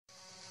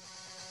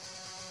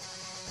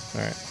All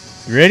right.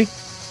 You ready?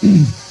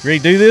 Ready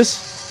to do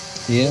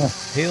this? Yeah.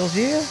 Hells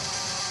yeah.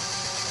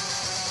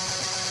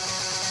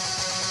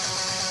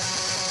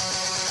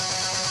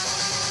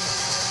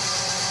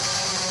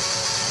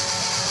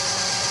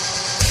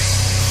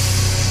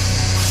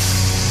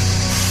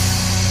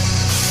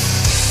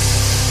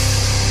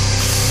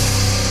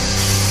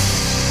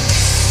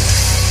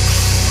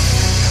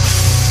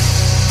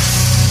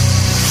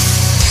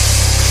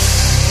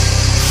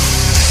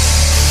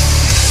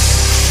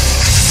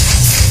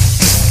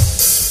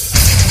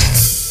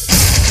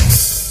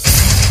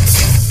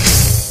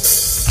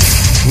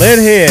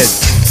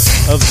 Leadheads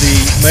of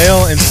the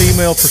male and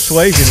female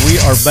persuasion, we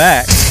are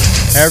back.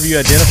 However you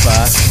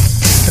identify,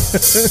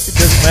 it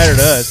doesn't matter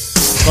to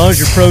us. As long as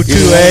you're pro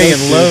 2A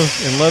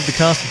and love the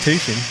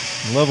Constitution,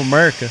 and love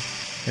America,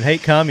 and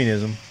hate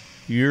communism,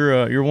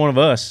 you're one of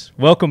us.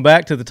 Welcome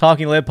back to the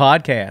Talking Lead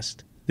podcast.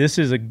 This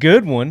is a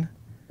good one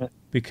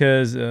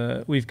because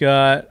we've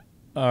got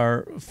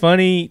our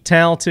funny,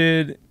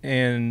 talented,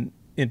 and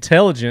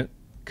intelligent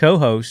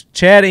co-host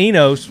Chad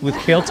Enos with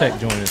Kel-Tec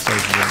joining us,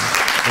 ladies and gentlemen.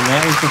 And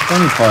that was the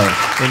funny part.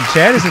 And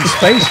Chad is in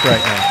space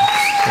right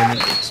now. And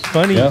it's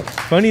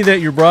funny that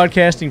you're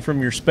broadcasting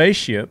from your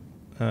spaceship.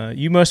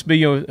 You must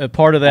be a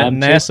part of that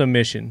NASA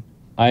mission.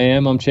 I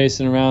am. I'm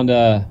chasing around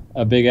a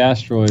big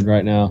asteroid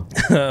right now.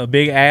 A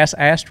big ass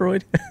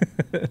asteroid?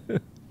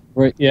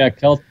 Yeah,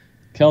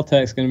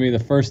 Kel-Tec's going to be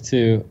the first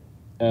to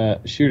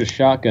shoot a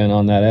shotgun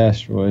on that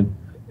asteroid.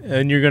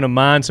 And you're going to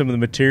mine some of the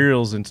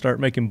materials and start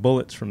making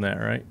bullets from that,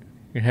 right?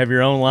 You have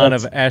your own line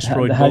of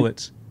asteroid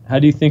bullets. How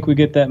do you think we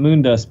get that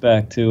moon dust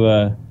back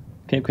to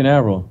Cape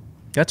Canaveral?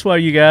 That's why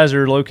you guys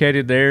are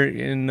located there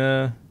in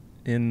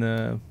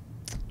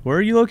where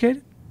are you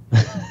located?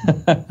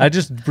 I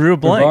just drew a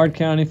blank. Brevard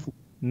County.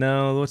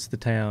 No, what's the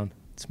town?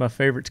 It's my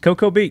favorite. It's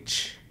Cocoa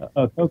Beach.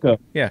 Cocoa.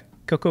 Yeah,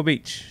 Cocoa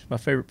Beach. My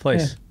favorite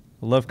place. Yeah.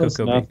 I love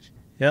Cocoa enough. Beach.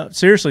 Yeah,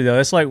 seriously though,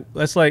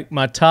 that's like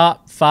my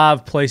top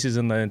 5 places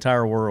in the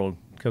entire world.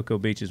 Cocoa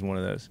Beach is one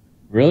of those.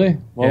 Really?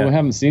 Well, yeah. We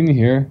haven't seen you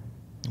here.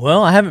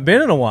 Well, I haven't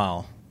been in a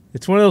while.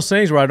 It's one of those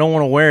things where I don't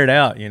want to wear it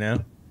out, you know?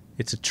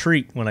 It's a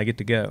treat when I get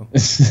to go.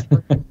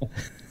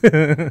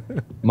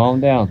 Mom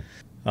down.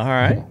 All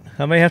right.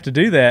 I may have to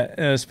do that,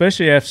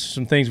 especially after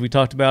some things we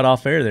talked about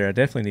off air there. I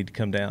definitely need to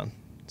come down.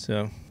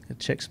 So,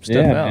 check some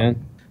stuff out.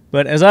 Man.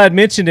 But as I had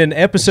mentioned in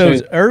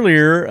episodes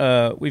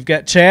earlier, we've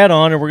got Chad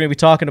on, and we're going to be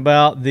talking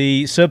about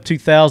the Sub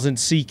 2000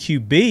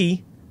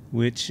 CQB,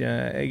 which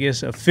I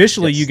guess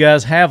officially you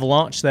guys have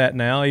launched that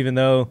now, even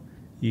though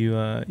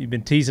you've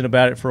been teasing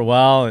about it for a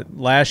while. At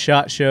last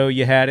SHOT Show,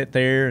 you had it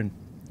there, and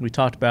we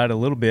talked about it a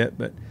little bit.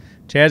 But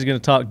Chad's going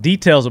to talk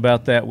details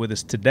about that with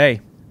us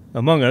today,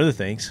 among other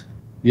things.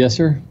 Yes,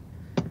 sir.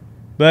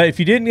 But if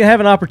you didn't have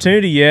an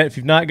opportunity yet, if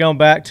you've not gone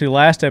back to the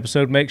last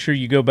episode, make sure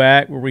you go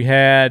back where we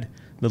had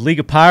the League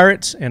of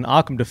Pirates and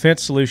Occam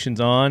Defense Solutions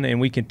on,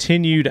 and we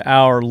continued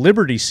our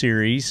Liberty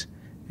series.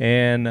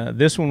 And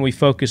this one we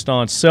focused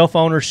on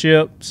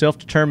self-ownership,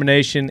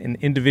 self-determination, and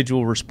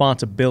individual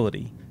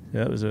responsibility.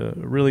 That was a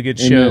really good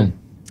show.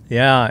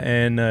 Yeah,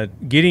 and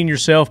getting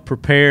yourself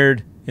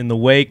prepared in the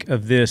wake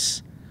of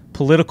this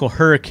political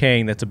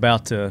hurricane that's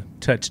about to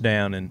touch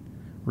down and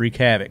wreak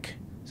havoc.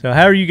 So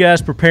how are you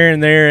guys preparing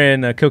there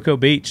in Cocoa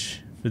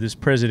Beach for this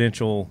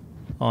presidential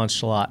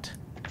onslaught?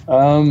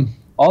 All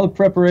the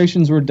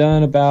preparations were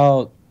done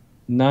about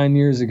 9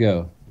 years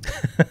ago.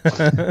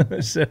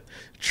 So,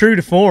 true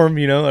to form,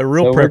 you know, a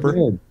real prepper.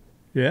 We're good.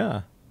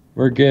 Yeah.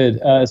 We're good.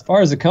 As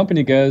far as the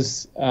company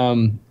goes,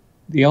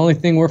 the only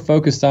thing we're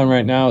focused on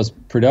right now is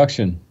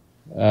production,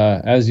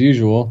 as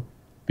usual,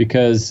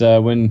 because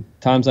when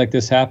times like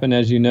this happen,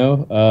 as you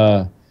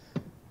know,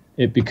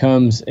 it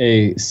becomes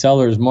a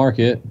seller's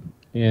market,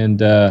 and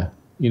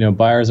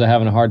buyers are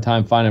having a hard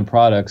time finding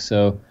products.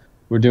 So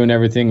we're doing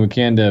everything we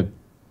can to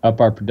up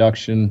our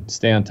production,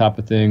 stay on top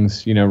of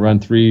things, run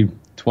 3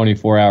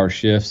 24-hour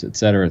shifts, et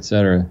cetera, et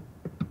cetera.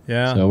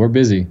 Yeah. So we're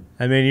busy.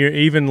 I mean, you're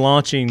even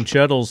launching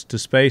shuttles to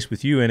space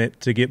with you in it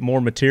to get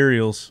more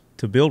materials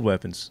to build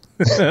weapons.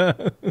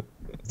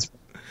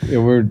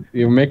 We're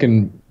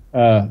making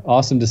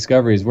awesome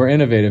discoveries. We're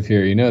innovative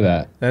here. You know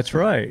that. That's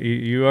right.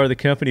 You are the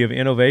company of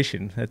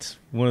innovation. That's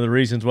one of the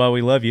reasons why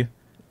we love you.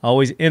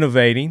 Always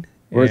innovating.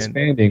 We're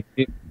expanding.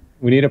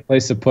 We need a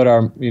place to put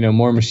our,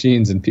 more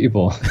machines and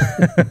people.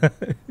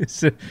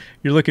 So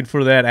you're looking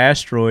for that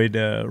asteroid,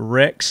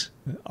 Rex,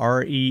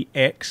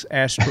 R-E-X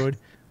asteroid,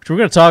 which we're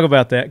going to talk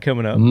about that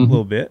coming up a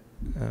little bit.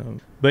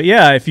 But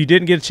yeah, if you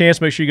didn't get a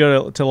chance, make sure you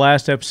go to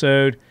last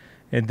episode.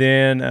 And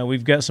then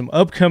we've got some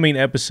upcoming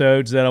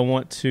episodes that I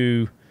want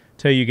to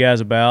tell you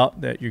guys about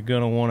that you're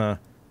going to want to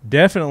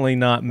definitely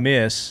not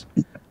miss.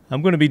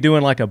 I'm going to be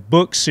doing like a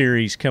book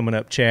series coming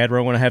up, Chad, where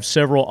I'm going to have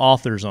several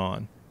authors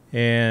on.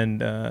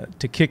 And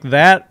to kick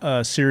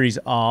that series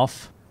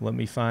off, let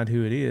me find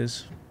who it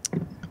is.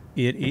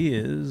 It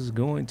is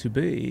going to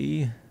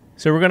be...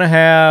 So we're going to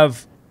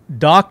have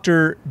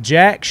Dr.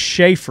 Jack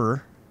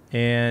Schaefer,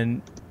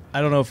 and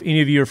I don't know if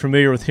any of you are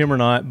familiar with him or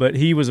not, but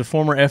he was a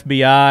former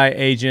FBI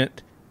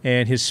agent,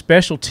 and his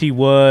specialty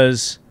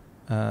was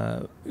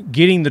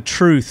getting the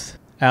truth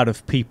out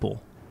of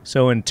people.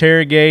 So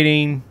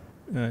interrogating,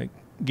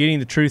 getting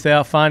the truth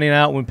out, finding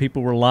out when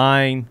people were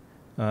lying,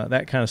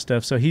 that kind of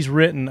stuff. So he's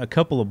written a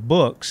couple of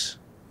books,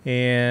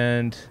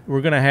 and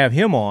we're going to have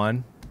him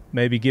on,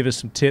 maybe give us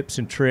some tips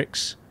and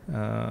tricks.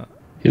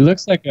 He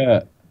looks like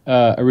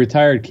a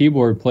retired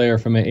keyboard player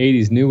from an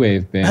 80s new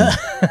wave band.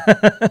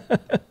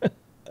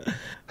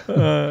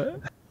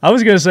 I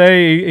was going to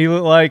say he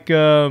looked like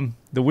the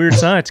Weird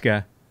Science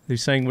guy who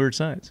sang Weird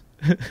Science.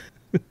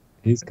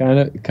 He's kind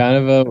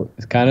of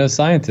a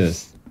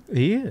scientist.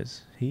 He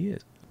is.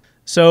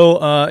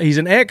 So he's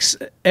an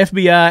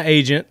ex-FBI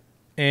agent,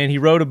 and he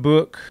wrote a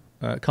book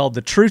called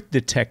The Truth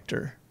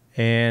Detector.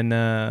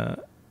 And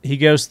he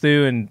goes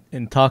through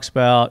and talks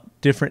about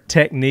different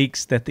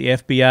techniques that the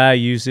FBI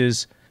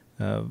uses,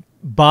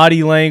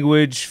 body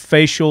language,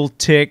 facial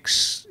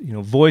tics,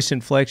 voice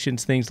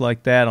inflections, things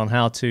like that, on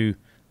how to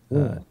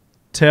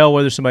tell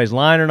whether somebody's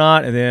lying or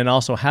not, and then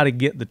also how to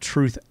get the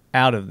truth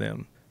out of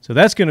them. So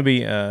that's going to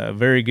be a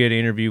very good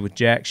interview with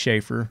Jack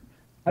Schaefer.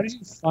 How did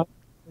you find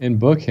and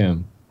book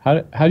him? How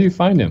do you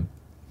find him?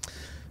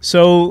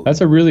 So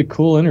that's a really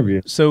cool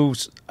interview. So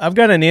I've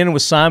got an in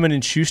with Simon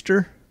and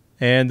Schuster,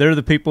 and they're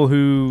the people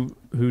who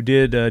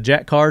did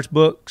Jack Carr's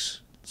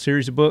books,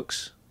 series of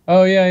books.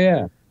 Oh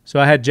yeah. So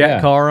I had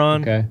Jack Carr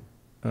on. Okay.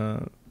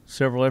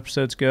 Several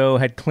episodes ago.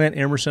 Had Clint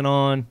Emerson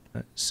on.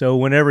 So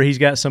whenever he's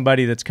got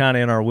somebody that's kind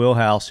of in our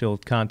wheelhouse, he'll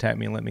contact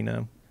me and let me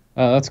know.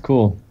 Oh, that's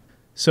cool.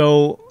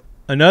 So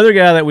another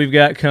guy that we've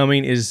got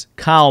coming is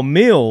Kyle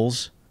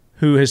Mills,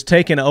 who has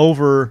taken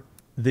over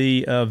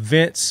the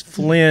Vince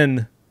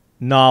Flynn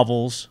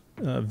novels.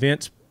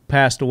 Vince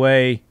passed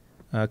away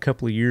a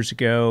couple of years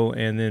ago,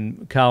 and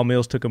then Kyle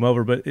Mills took him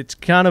over. But it's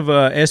kind of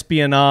a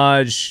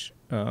espionage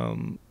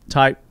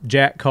type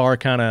Jack Carr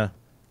kind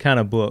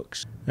of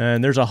books,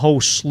 and there's a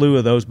whole slew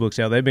of those books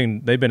out. They've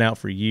been out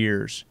for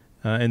years,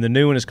 and the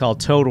new one is called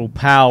Total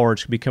Power.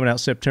 It's going to be coming out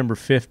September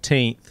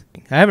 15th.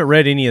 I haven't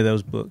read any of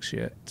those books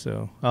yet,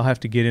 so I'll have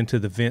to get into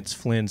the Vince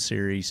Flynn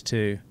series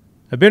too.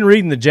 I've been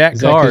reading the Jack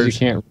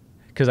Carrs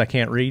because I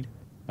can't read.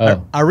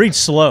 Oh. I read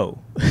slow.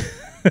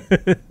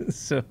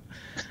 So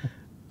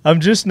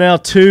I'm just now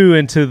 2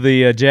 into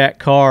the Jack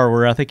Carr,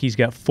 where I think he's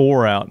got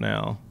 4 out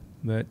now.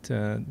 But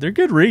they're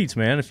good reads,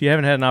 man. If you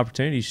haven't had an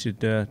opportunity, you should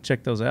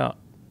check those out.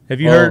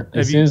 Have you heard?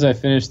 As soon as I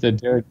finish the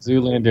Derek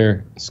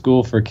Zoolander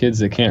School for Kids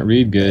That Can't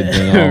Read Good,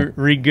 then I'll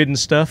read good and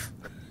stuff.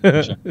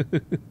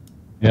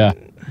 Yeah.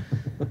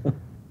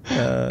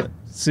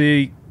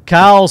 See,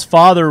 Kyle's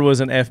father was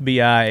an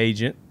FBI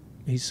agent.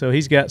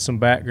 He's got some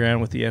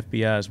background with the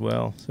FBI as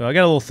well. So I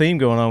got a little theme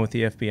going on with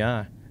the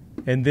FBI.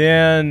 And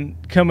then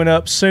coming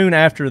up soon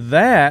after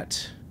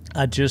that,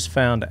 I just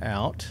found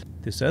out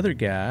this other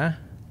guy,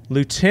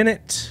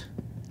 Lieutenant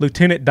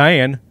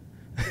Dan,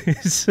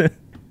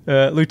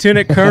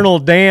 Lieutenant Colonel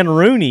Dan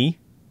Rooney.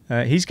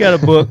 He's got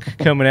a book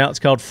coming out. It's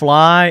called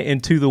Fly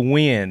Into the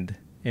Wind,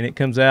 and it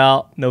comes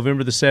out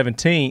November the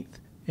 17th.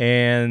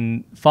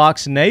 And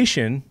Fox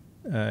Nation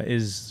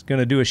is going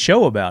to do a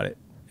show about it,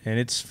 and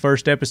its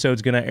first episode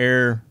is going to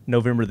air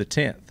November the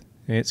 10th.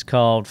 And it's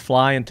called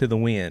Fly Into the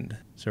Wind.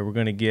 So we're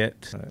going to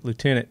get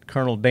Lieutenant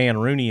Colonel Dan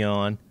Rooney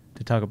on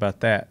to talk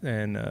about that.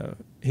 And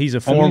he's a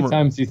former... How many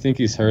times do you think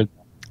he's heard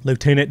that?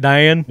 Lieutenant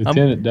Dan?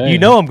 Lieutenant Dan. You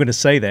know I'm going to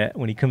say that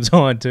when he comes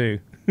on, too.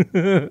 He's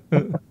going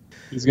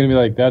to be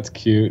like, that's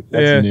cute.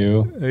 That's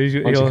new. Why don't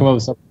you come up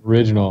with something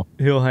original?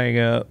 He'll hang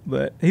up.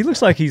 But he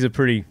looks like he's a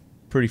pretty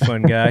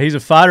fun guy. He's a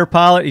fighter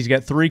pilot. He's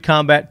got 3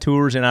 combat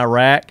tours in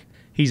Iraq.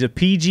 He's a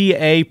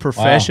PGA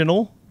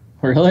professional.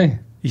 Wow. Really?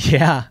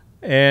 Yeah.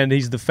 And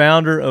he's the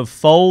founder of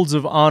Folds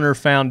of Honor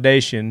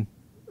Foundation,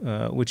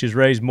 which has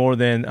raised more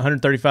than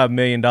 $135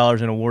 million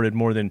and awarded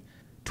more than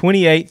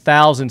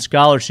 28,000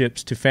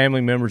 scholarships to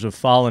family members of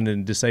fallen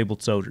and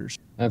disabled soldiers.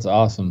 That's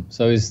awesome.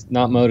 So he's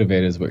not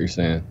motivated is what you're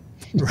saying.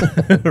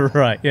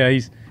 Right. Yeah,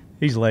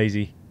 he's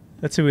lazy.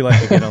 That's who we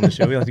like to get on the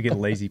show. We like to get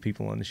lazy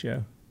people on the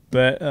show.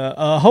 But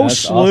a whole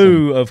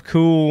slew of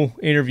cool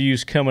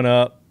interviews coming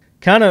up.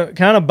 Kind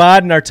of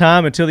biding our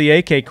time until the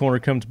AK Corner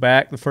comes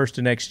back the first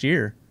of next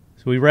year.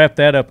 So we wrapped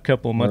that up a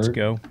couple of months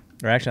ago.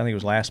 Or actually, I think it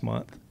was last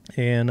month.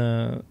 And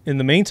in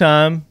the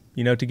meantime,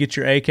 to get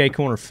your AK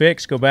Corner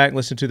fix, go back and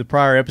listen to the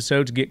prior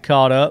episodes, get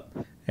caught up.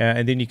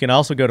 And then you can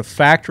also go to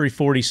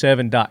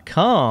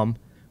factory47.com,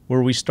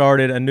 where we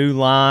started a new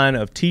line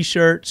of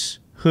T-shirts,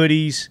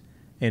 hoodies,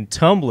 and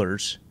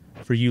tumblers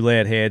for you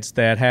lead heads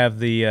that have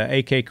the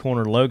AK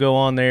Corner logo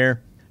on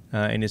there.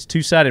 And it's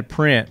 2-sided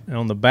print. And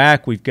on the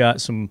back, we've got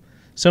some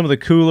of the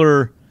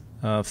cooler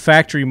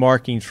factory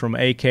markings from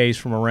AKs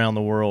from around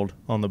the world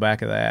on the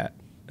back of that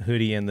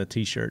hoodie and the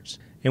T-shirts.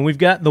 And we've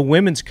got the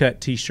women's cut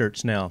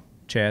T-shirts now,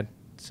 Chad.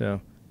 So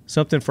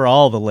something for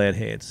all the lead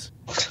heads.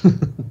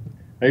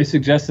 Are you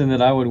suggesting that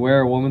I would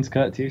wear a woman's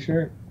cut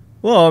T-shirt?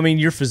 Well, I mean,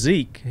 your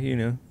physique,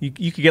 you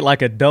could get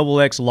like a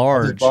XX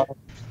large.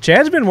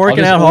 Chad's been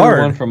working out hard.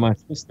 One from my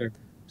sister.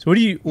 So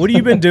what have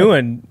you been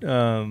doing?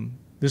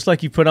 Just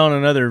like you put on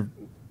another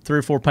 3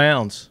 or 4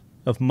 pounds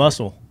of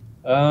muscle.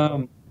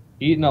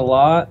 Eating a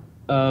lot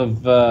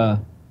of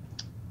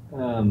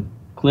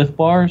Cliff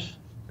bars.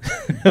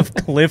 Of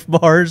Cliff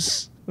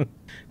bars,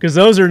 because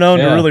those are known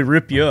to really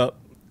rip you up.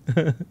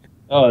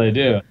 Oh, they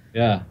do.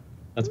 Yeah,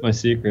 that's my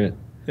secret.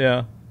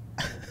 Yeah,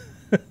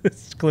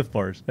 it's Cliff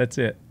bars. That's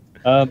it.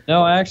 No,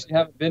 I actually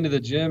haven't been to the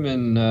gym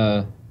in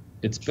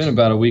it's been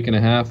about a week and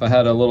a half. I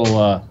had a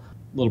little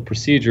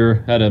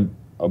procedure. Had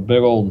a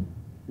big old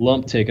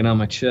lump taken on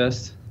my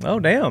chest. Oh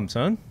damn,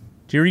 son!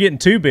 You were getting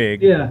too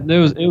big. Yeah, it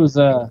was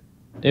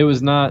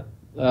not.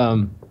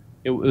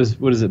 It was,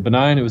 what is it,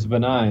 benign? It was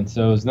benign,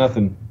 so it was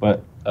nothing.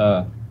 But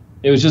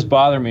it was just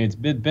bothering me. It's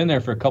been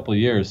there for a couple of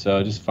years, so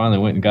I just finally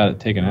went and got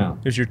it taken out.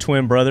 It was your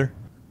twin brother?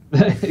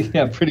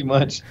 Yeah, pretty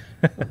much.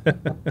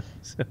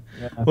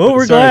 Well,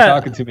 we're glad.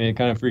 Talking to me, it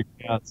kind of freaked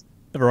me out.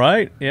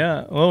 Right,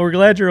 yeah. Well, we're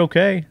glad you're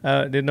okay.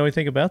 Didn't know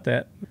anything about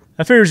that.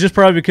 I figured it was just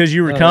probably because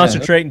you were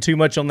concentrating too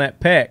much on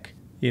that pec,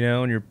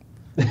 on your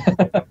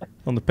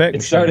on the pec.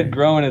 It started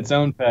growing its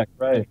own pec,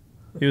 right.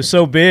 It was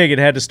so big it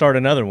had to start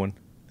another one.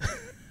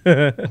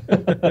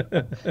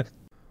 The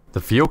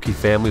Fiocchi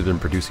family has been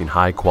producing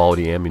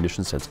high-quality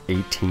ammunition since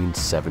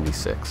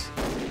 1876.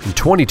 In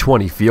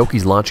 2020,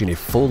 Fiocchi's launching a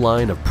full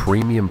line of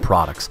premium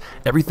products,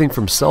 everything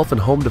from self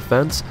and home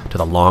defense to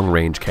the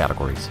long-range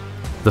categories.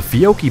 The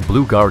Fiocchi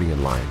Blue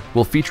Guardian line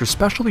will feature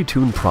specially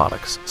tuned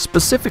products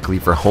specifically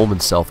for home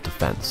and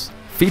self-defense,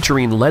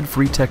 featuring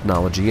lead-free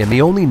technology and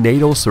the only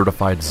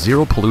NATO-certified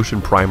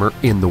zero-pollution primer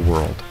in the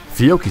world.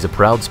 Fiocchi's a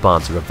proud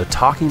sponsor of the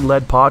Talking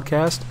Lead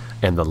podcast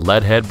and the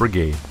Leadhead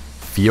Brigade.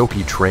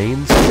 Fiocchi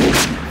trains,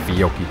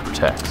 Fiocchi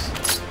protects.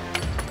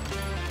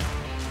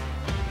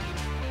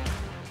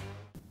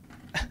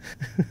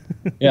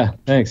 Yeah,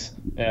 thanks.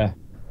 Yeah.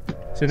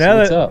 So now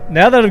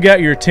that I've got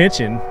your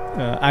attention,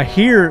 I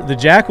hear the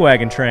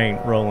Jackwagon train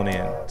rolling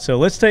in. So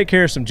let's take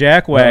care of some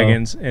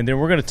Jackwagons, and then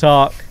we're going to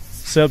talk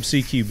Sub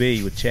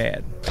CQB with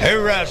Chad.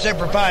 Hoorah,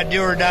 Semper Fi,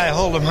 do or die,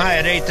 hold 'em high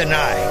at 8th and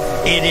I.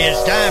 It is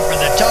time for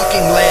the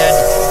Talking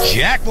Lead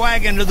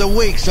Jackwagon of the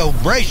week, so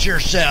brace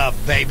yourself,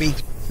 baby.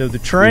 So the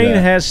train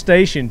has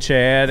stationed,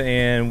 Chad,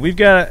 and we've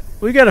got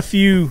a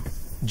few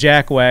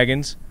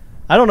Jackwagons.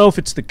 I don't know if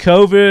it's the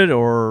COVID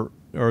or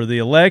the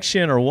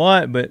election or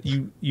what, but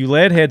you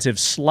leadheads have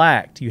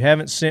slacked. You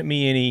haven't sent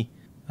me any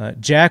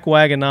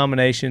Jackwagon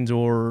nominations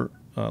or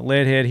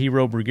Leadhead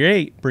Hero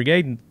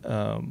Brigade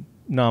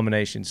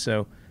nominations.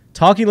 So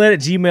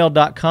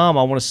talkingled@gmail.com.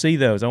 I want to see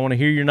those. I want to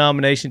hear your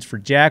nominations for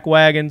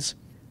Jackwagons,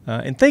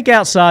 and think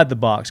outside the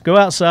box. Go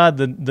outside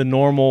the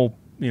normal,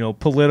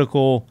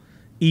 political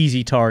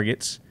easy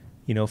targets.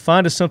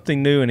 Find us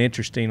something new and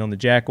interesting on the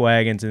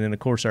Jackwagons, and then of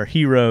course our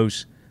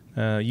heroes.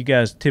 You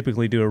guys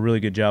typically do a really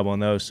good job on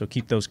those, so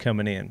keep those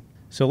coming in.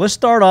 So let's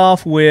start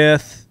off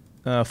with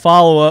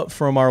follow-up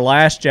from our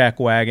last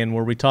Jackwagon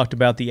where we talked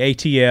about the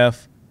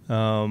ATF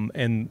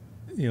and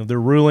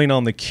they're ruling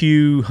on the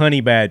Q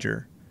Honey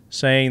Badger,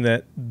 saying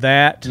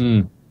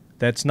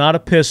that's not a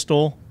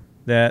pistol,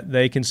 that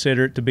they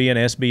consider it to be an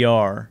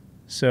SBR.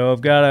 So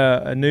I've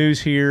got a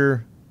news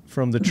here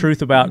from The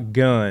Truth About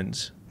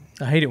Guns.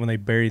 I hate it when they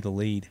bury the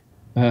lead.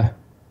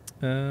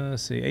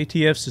 Let's see.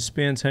 ATF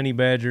suspends Honey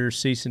Badger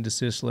cease and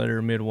desist letter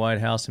amid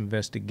White House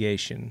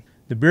investigation.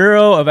 The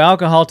Bureau of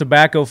Alcohol,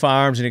 Tobacco,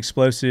 Firearms, and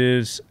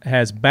Explosives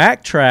has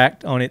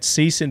backtracked on its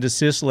cease and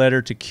desist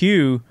letter to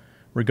Q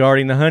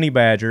regarding the Honey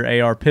Badger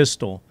AR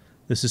pistol.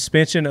 The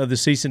suspension of the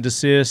cease and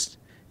desist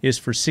is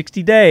for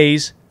 60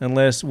 days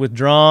unless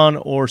withdrawn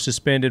or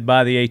suspended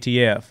by the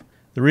ATF.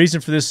 The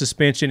reason for this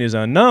suspension is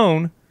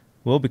unknown,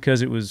 well,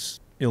 because it was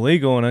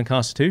illegal and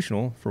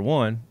unconstitutional, for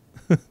one.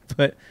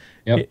 But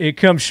it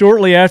comes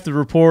shortly after the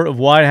report of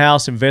White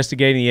House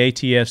investigating the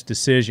ATF's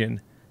decision.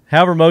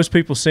 However, most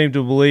people seem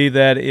to believe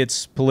that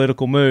it's a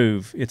political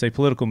move. It's a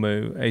political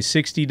move. A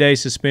 60-day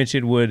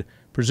suspension would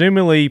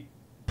presumably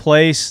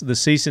place the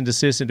cease and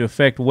desist into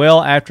effect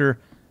well after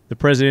the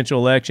presidential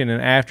election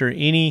and after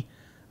any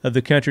of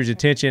the country's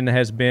attention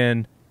has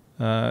been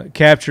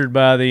captured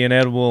by the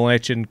inevitable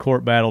election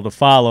court battle to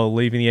follow,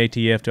 leaving the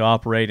ATF to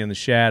operate in the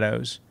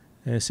shadows.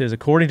 And it says,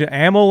 according to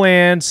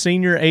AMOLAND,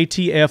 senior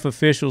ATF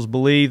officials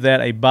believe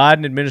that a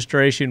Biden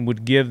administration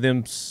would give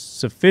them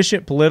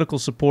sufficient political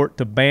support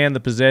to ban the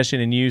possession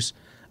and use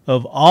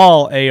of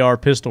all AR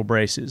pistol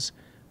braces,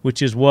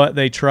 which is what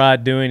they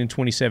tried doing in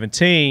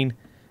 2017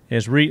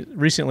 as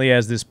recently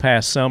as this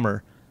past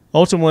summer.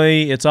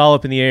 Ultimately, it's all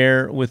up in the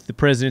air with the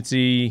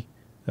presidency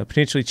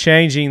potentially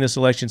changing this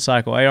election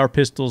cycle. AR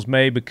pistols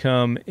may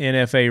become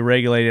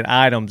NFA-regulated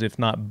items if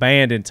not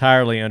banned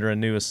entirely under a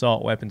new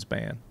assault weapons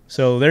ban.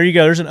 So there you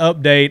go. There's an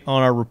update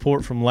on our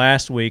report from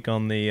last week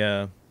on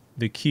the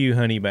Q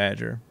Honey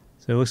Badger.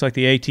 So it looks like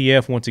the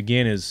ATF once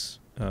again is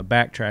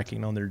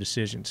backtracking on their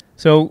decisions.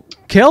 So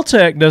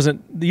Kel-Tec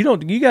doesn't.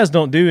 You guys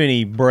don't do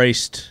any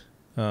braced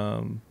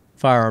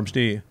firearms, do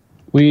you?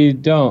 We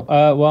don't.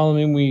 Well,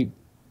 I mean,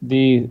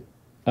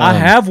 I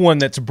have one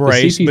that's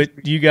braced,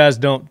 but you guys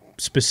don't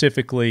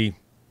specifically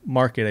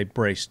market a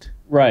braced.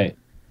 Right.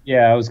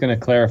 Yeah, I was going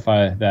to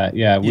clarify that.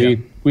 Yeah,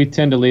 we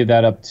tend to leave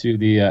that up to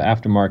the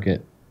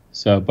aftermarket.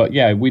 So, but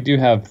yeah, we do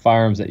have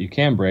firearms that you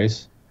can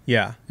brace.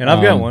 Yeah, and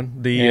I've got one,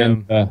 the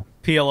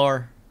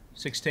PLR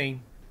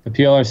 16. The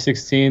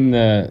PLR-16,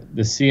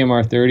 the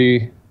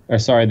CMR-30, or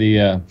sorry,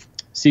 the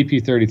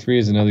CP-33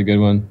 is another good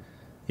one.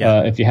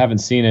 Yeah. If you haven't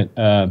seen it,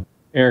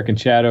 Eric and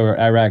Chad over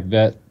Iraq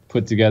Vet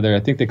put together, I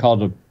think they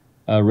called it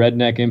a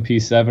Redneck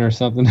MP7 or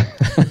something.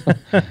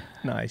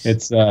 Nice.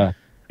 It's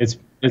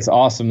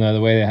awesome though,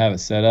 the way they have it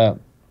set up.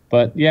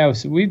 But yeah,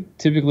 so we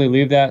typically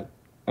leave that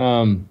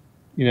to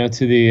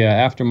the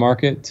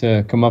aftermarket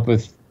to come up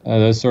with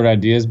those sort of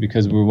ideas,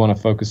 because we want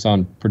to focus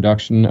on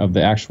production of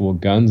the actual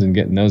guns and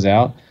getting those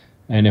out.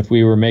 And if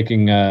we were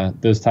making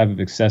those type of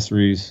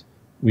accessories,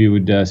 we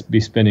would be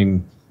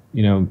spending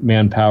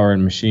manpower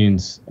and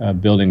machines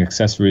building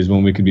accessories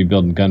when we could be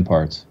building gun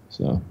parts.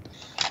 So,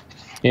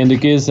 and it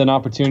gives an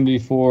opportunity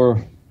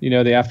for the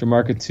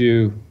aftermarket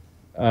to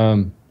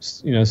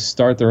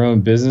start their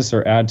own business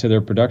or add to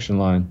their production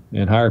line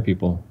and hire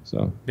people.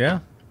 So yeah,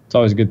 it's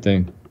always a good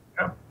thing.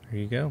 There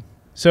you go.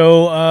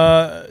 So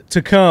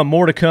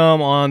more to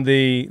come on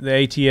the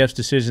ATF's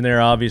decision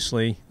there,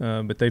 obviously,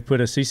 but they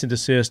put a cease and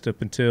desist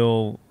up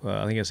until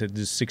I think I said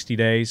just 60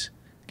 days.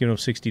 Give them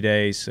 60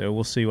 days, so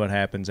we'll see what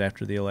happens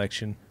after the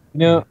election.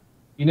 You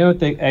know what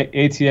the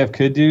ATF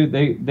could do?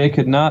 They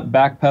could not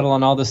backpedal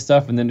on all this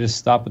stuff and then just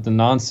stop at the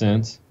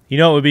nonsense. You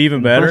know what would be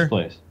even better?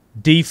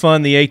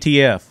 Defund the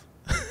ATF.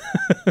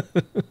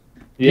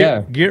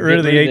 Yeah, get rid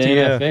of the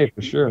ATF. NFA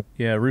for sure.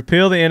 Yeah,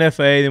 repeal the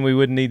NFA, then we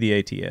wouldn't need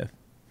the ATF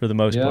for the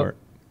most part.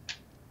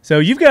 So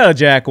you've got a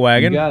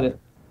Jackwagon. You got it.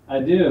 I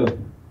do.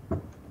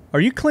 Are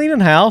you cleaning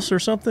house or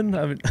something?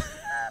 I mean,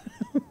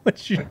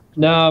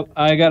 No,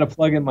 I got to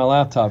plug in my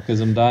laptop because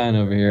I'm dying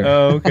over here.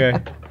 Oh, okay.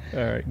 All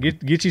right,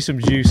 get you some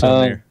juice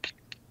on there.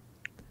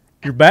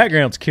 Your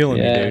background's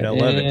killing me, dude. I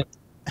love it.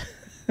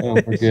 Oh,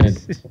 we're good.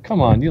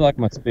 Come on, you like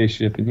my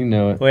spaceship and you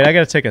know it. Wait, I got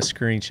to take a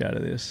screenshot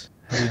of this.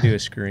 How do you do a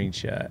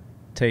screenshot?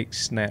 Take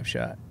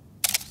snapshot.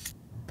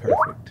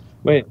 Perfect.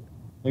 Wait,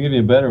 I'll give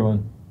you a better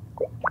one.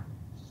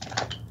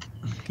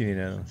 Give me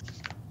another one.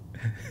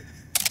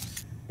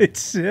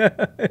 It's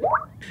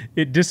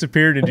it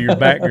disappeared into your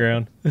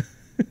background.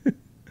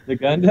 The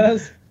gun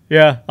does?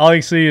 Yeah, all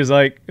you see is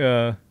like.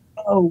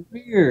 Oh,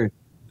 weird.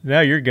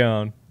 Now you're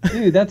gone.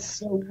 Dude, that's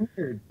so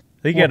weird.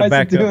 I think you got to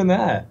back up. Doing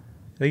that?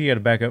 I think you got to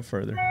back up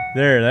further.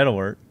 There, that'll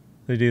work.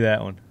 Let me do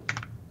that one.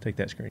 Take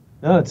that screen.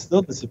 No, it's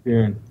still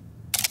disappearing.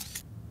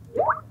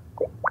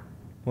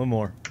 One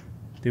more.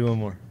 Do one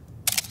more.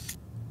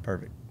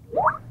 Perfect.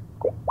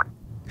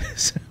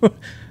 So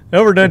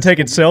now we're done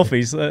taking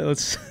selfies.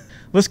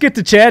 Let's get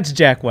to Chad's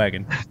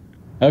Jackwagon.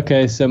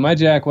 Okay, so my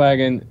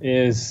Jackwagon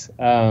is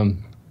a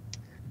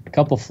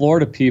couple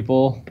Florida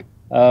people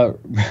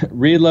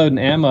reloading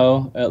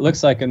ammo. It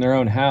looks like in their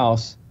own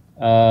house.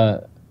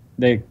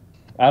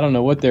 I don't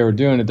know what they were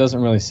doing. It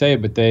doesn't really say,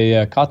 but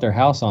they caught their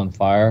house on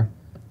fire.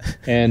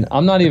 And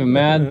I'm not even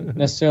mad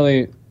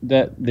necessarily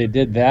that they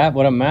did that.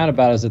 What I'm mad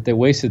about is that they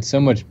wasted so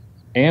much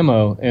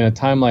ammo in a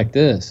time like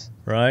this.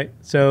 Right.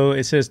 So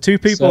it says 2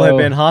 people have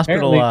been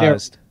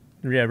hospitalized.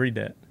 Yeah, read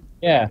that.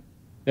 Yeah,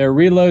 they're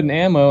reloading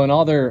ammo, and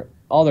all their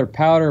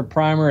powder,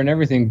 primer, and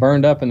everything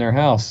burned up in their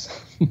house.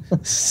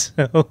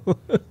 So,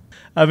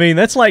 I mean,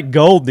 that's like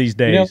gold these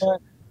days. You know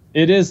what?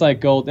 It is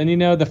like gold. And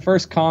the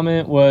first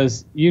comment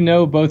was,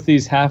 both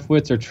these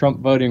half-wits are Trump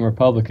voting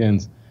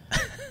Republicans.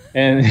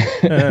 And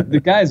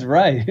the guy's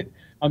right.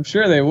 I'm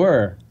sure they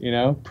were,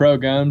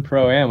 pro-gun,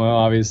 pro-ammo,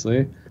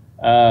 obviously.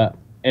 And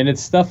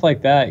it's stuff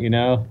like that,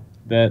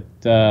 that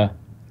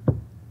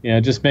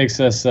just makes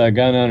us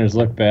gun owners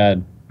look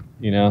bad,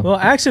 Well,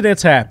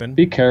 accidents happen.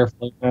 Be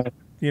careful.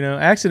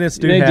 Accidents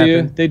do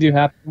happen. They do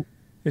happen.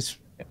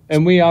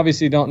 And we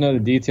obviously don't know the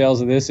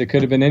details of this. It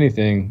could have been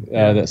anything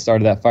that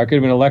started that fire. It could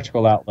have been an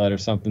electrical outlet or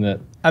something that...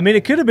 I mean,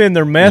 it could have been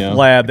their meth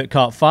lab that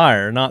caught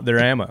fire, not their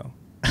ammo.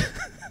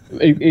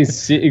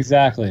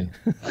 Exactly.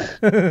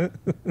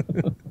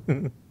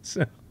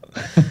 So,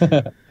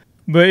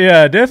 but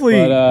yeah,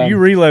 definitely, you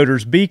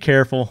reloaders, be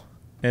careful.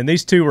 And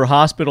these 2 were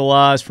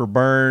hospitalized for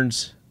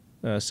burns,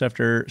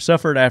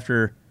 suffered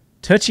after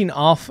touching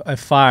off a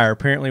fire,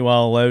 apparently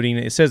while loading.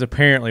 It says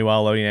apparently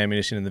while loading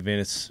ammunition in the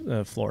Venice,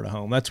 Florida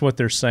home. That's what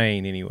they're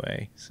saying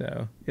anyway.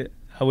 So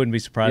I wouldn't be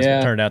surprised if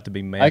it turned out to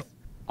be meth.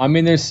 I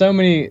mean, there's so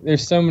many,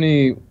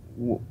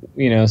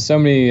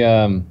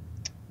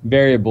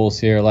 variables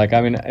here. Like,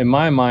 I mean, in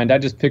my mind, I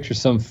just picture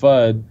some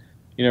FUD,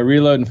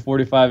 reloading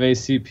 45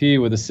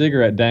 ACP with a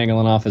cigarette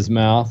dangling off his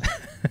mouth.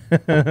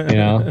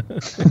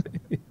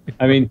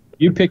 I mean,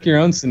 you pick your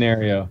own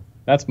scenario.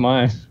 That's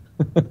mine.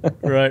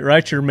 Right.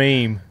 Write your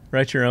meme.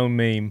 Write your own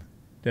meme.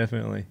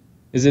 Definitely.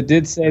 It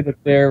did say that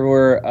there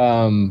were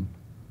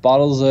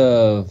bottles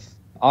of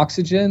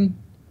oxygen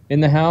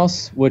in the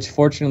house, which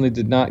fortunately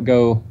did not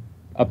go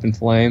up in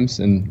flames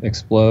and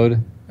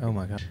explode. Oh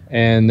my God.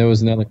 And there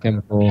was another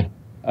chemical,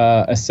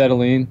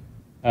 acetylene,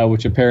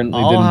 which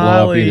apparently didn't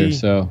blow up either.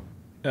 So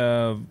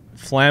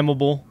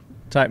flammable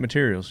type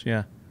materials.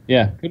 Yeah.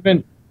 Yeah.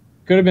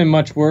 Could have been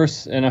much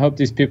worse, and I hope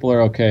these people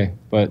are okay.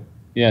 But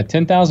yeah,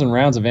 10,000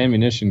 rounds of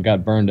ammunition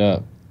got burned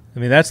up. I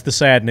mean, that's the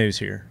sad news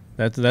here.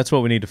 That's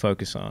what we need to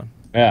focus on.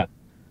 Yeah,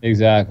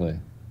 exactly.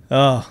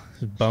 Oh,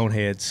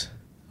 boneheads.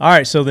 All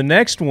right, so the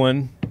next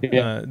one,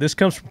 this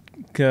comes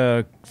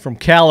from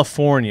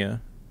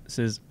California. It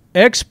says,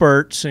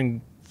 experts,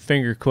 in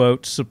finger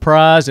quotes,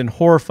 surprised and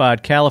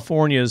horrified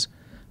California's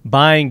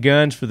buying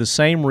guns for the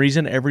same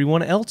reason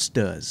everyone else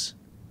does.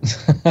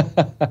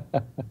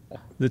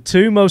 The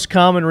two most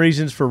common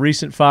reasons for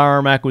recent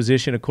firearm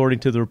acquisition, according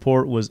to the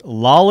report, was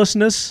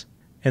lawlessness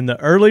and the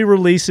early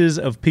releases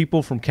of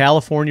people from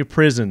California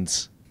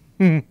prisons.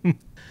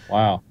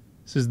 Wow.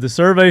 Says the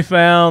survey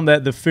found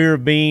that the fear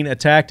of being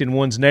attacked in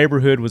one's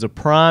neighborhood was a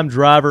prime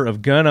driver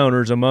of gun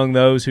owners among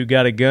those who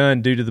got a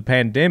gun due to the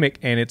pandemic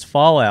and its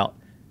fallout.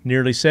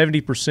 Nearly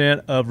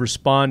 70% of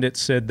respondents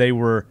said they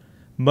were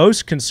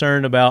most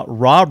concerned about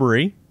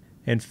robbery,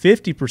 and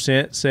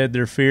 50% said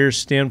their fears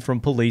stemmed from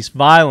police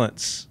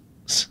violence.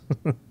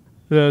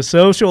 The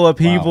social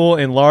upheaval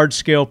and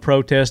large-scale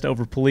protest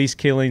over police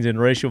killings and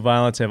racial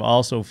violence have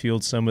also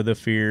fueled some of the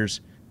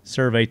fears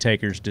survey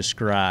takers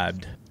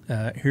described.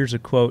 Here's a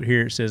quote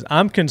here. It says,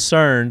 I'm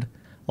concerned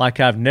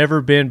like I've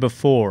never been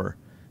before,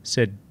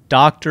 said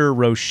Dr.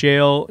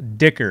 Rochelle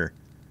Dicker.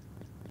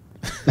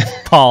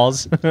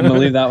 Pause. I'm going to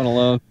leave that one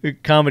alone.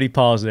 Comedy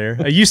pause there.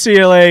 A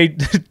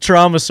UCLA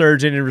trauma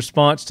surgeon in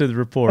response to the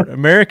report.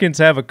 Americans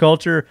have a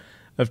culture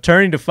of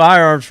turning to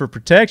firearms for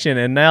protection,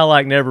 and now,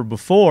 like never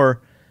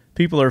before,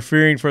 people are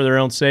fearing for their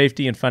own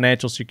safety and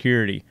financial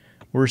security.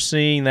 We're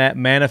seeing that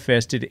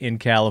manifested in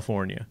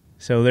California.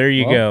 So there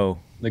you go.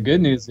 The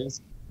good news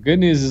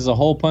is a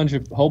whole bunch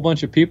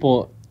of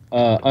people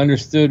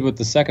understood what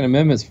the Second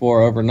Amendment's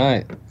for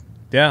overnight.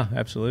 Yeah,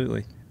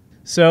 absolutely.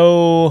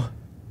 So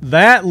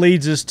that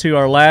leads us to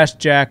our last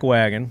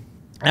Jackwagon.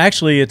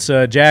 Actually, it's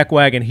a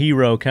Jackwagon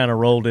hero kind of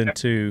rolled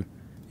into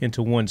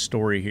one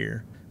story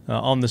here,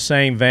 on the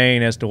same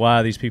vein as to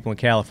why these people in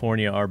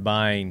California are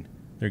buying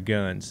their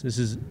guns. This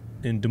is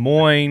in Des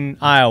Moines,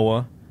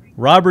 Iowa.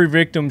 Robbery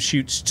victim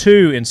shoots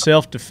 2 in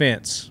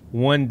self-defense.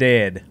 1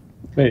 dead.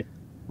 Wait,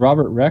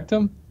 Robert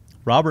Rectum?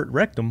 Robert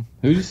Rectum?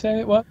 Who did you say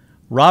it was?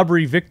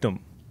 Robbery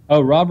victim.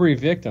 Oh, robbery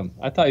victim.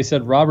 I thought you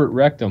said Robert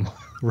Rectum.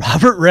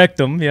 Robert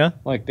Rectum, yeah.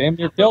 Like, damn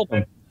near killed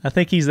him. I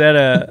think he's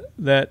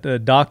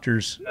that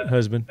doctor's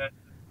husband.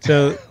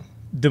 So,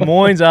 Des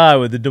Moines,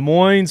 Iowa. The Des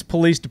Moines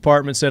Police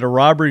Department said a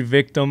robbery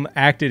victim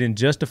acted in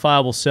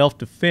justifiable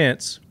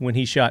self-defense when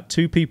he shot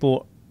 2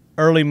 people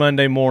early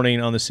Monday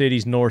morning on the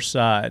city's north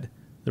side.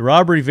 The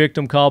robbery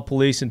victim called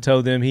police and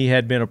told them he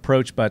had been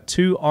approached by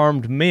 2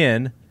 armed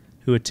men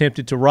who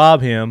attempted to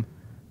rob him,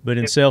 but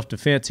in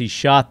self-defense he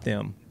shot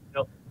them.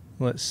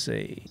 Let's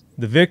see.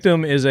 The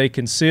victim is a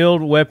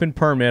concealed weapon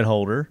permit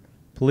holder.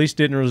 Police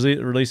didn't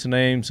release the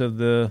names of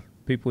the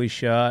people he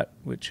shot,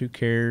 which who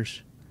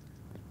cares?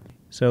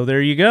 So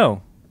there you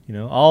go. You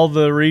know, all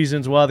the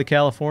reasons why the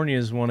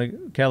Californians want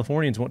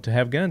to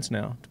have guns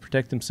now to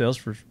protect themselves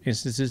for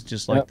instances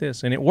just like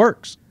this, and it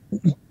works.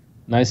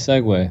 Nice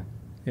segue.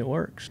 It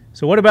works.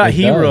 So what about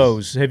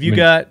heroes? Have you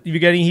got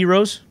any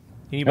heroes?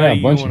 Anybody?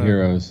 A bunch of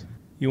heroes.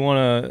 You want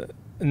to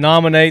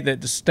nominate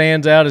that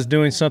stands out as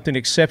doing something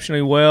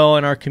exceptionally well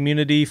in our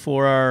community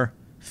for our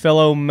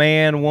fellow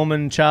man,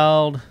 woman,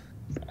 child?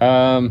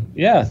 Talking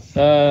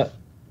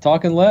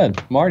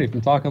Lead. Marty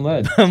from Talking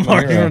Lead.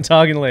 Marty from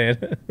Talking Lead.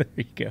 There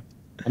you go.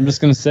 I'm just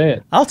going to say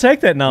it. I'll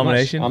take that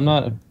nomination. I'm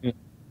not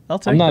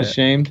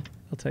ashamed.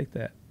 I'll take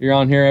that. You're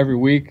on here every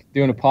week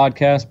doing a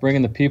podcast,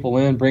 bringing the people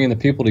in, bringing the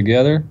people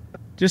together.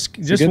 Just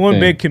one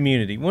big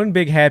community, one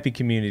big happy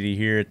community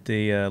here at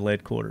the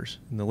lead quarters,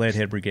 in the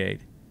Leadhead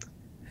Brigade.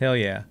 Hell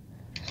yeah.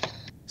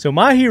 So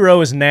my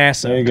hero is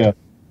NASA. There you go.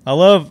 I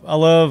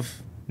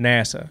love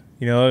NASA.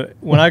 You know,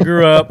 when I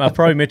grew up, I've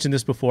probably mentioned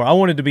this before, I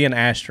wanted to be an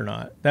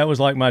astronaut. That was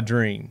like my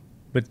dream,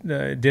 but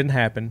it didn't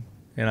happen,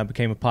 and I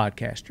became a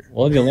podcaster.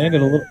 Well, you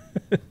landed a little.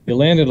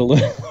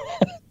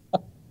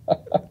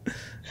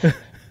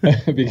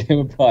 Became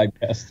a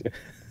podcaster.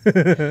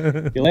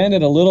 You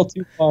landed a little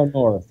too far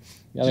north.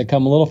 You got to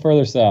come a little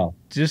further south.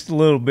 Just a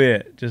little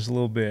bit.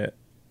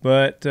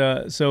 But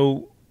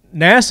so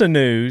NASA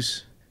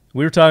news,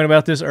 we were talking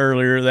about this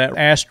earlier, that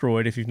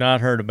asteroid, if you've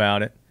not heard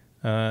about it.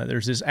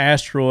 There's this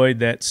asteroid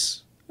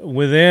that's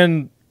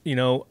within,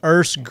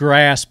 Earth's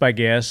grasp, I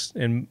guess,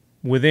 and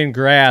within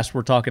grasp,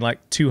 we're talking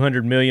like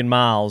 200 million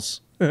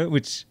miles,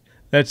 which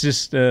that's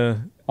just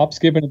hop,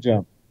 skip, and a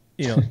jump.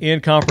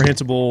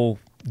 Incomprehensible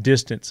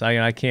distance.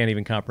 I can't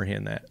even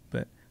comprehend that.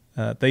 But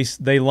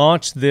they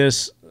launched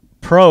this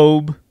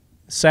probe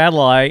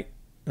satellite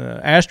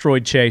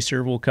asteroid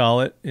chaser, we'll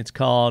call it. It's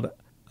called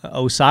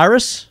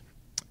Osiris,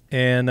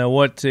 and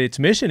what its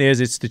mission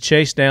is, it's to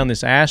chase down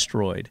this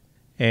asteroid,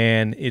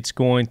 and it's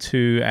going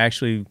to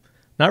actually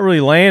not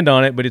really land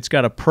on it, but it's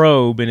got a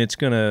probe, and it's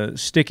going to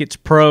stick its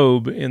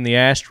probe in the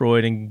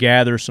asteroid and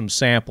gather some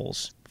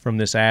samples from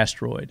this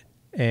asteroid.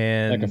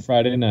 And like a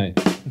Friday night.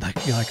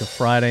 Like a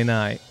Friday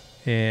night.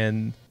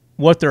 And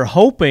what they're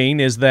hoping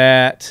is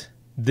that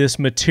this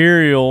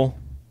material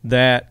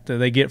that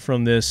they get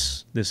from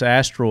this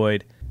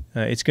asteroid,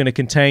 it's going to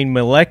contain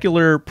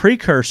molecular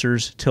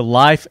precursors to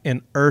life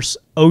in Earth's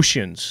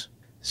oceans.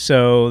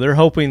 So they're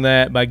hoping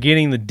that by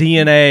getting the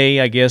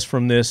DNA, I guess,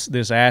 from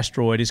this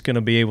asteroid, it's going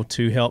to be able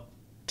to help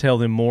tell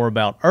them more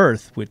about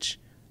Earth, which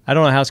I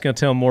don't know how it's going to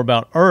tell them more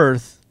about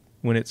Earth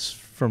when it's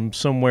from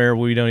somewhere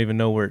we don't even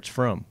know where it's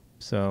from.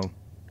 So,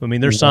 I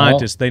mean, they're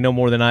scientists. They know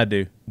more than I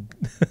do.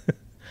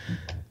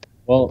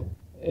 Well,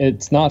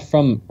 it's not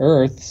from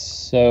Earth,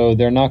 so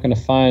they're not going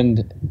to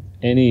find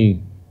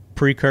any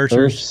precursors,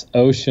 Earth's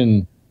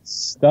ocean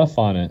stuff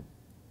on it.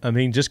 I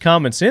mean, just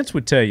common sense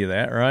would tell you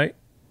that, right?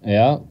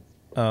 Yeah.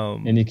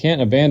 And you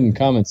can't abandon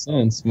common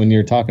sense when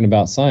you're talking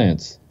about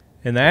science.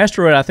 And the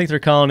asteroid, I think they're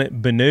calling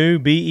it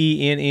Bennu,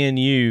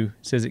 B-E-N-N-U,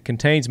 says it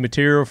contains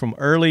material from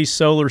early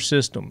solar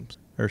systems,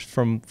 or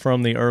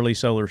from the early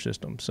solar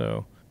system.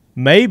 So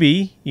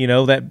maybe, you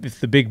know, that if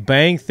the Big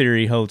Bang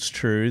Theory holds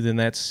true, then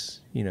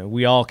that's, you know,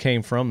 we all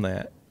came from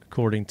that,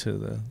 according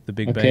to the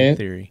Big Bang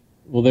Theory.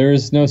 Well, there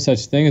is no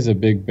such thing as a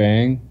Big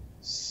Bang,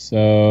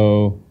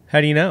 so...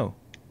 How do you know?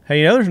 How do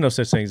you know there's no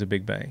such thing as a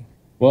Big Bang?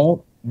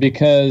 Well,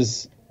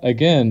 because,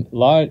 again,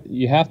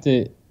 you have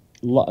to...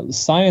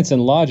 Science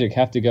and logic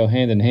have to go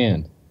hand in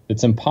hand.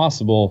 It's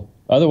impossible.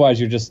 Otherwise,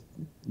 you're just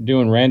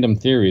doing random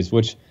theories,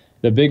 which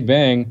the Big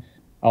Bang,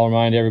 I'll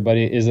remind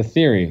everybody, is a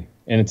theory.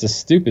 And it's a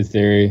stupid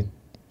theory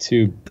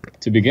to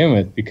begin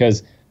with,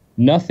 because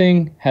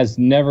nothing has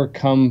never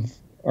come,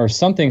 or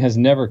something has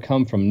never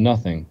come from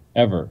nothing,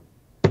 ever.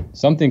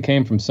 Something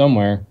came from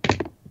somewhere,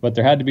 but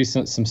there had to be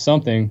some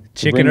something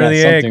to bring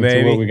that something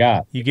to what we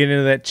got. You get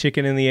into that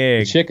chicken and the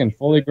egg. The chicken,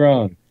 fully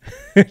grown.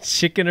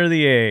 Chicken or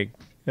the egg.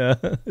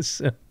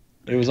 So,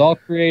 it was all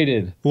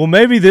created. Well,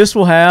 maybe this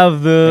will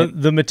have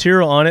the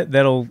material on it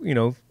that'll, you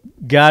know,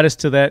 guide us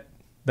to the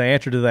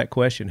answer to that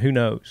question. Who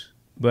knows?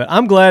 But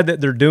I'm glad that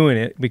they're doing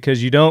it,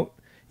 because you don't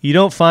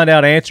find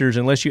out answers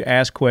unless you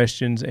ask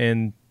questions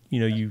and, you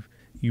know,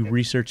 you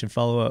research and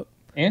follow up.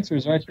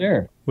 Answers right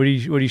there. What are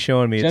you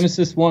showing me?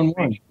 Genesis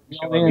 1:1.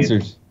 All the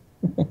answers.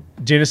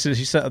 Genesis,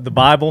 you said the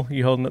Bible.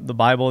 You holding up the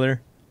Bible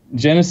there?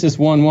 Genesis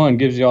 1:1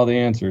 gives you all the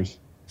answers.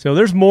 So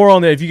there's more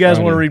on there. If you guys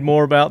want to read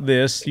more about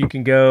this, you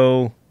can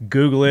go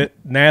Google it,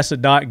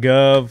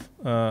 nasa.gov.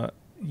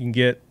 You can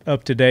get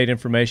up-to-date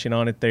information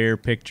on it there,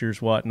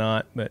 pictures,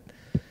 whatnot. But,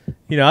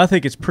 you know, I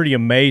think it's pretty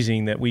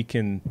amazing that we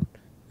can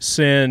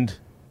send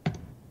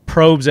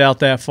probes out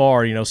that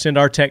far, you know, send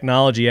our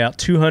technology out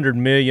 200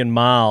 million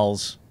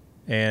miles.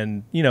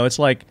 And, you know, it's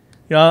like,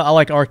 you know, I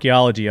like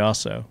archaeology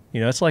also.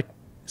 You know, it's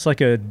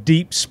like a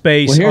deep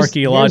space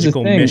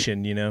archaeological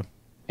mission, you know.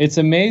 It's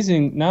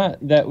amazing, not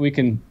that we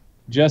can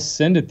just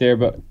send it there,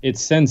 but it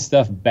sends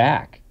stuff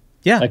back.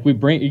 Yeah, like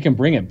you can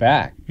bring it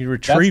back. You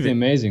retrieve it. That's the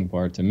amazing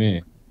part to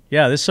me.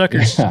 Yeah, this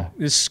sucker's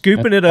is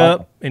scooping it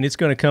up, and it's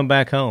going to come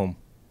back home.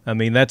 I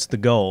mean, that's the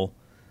goal.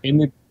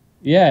 And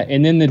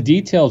then the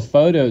detailed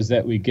photos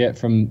that we get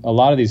from a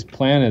lot of these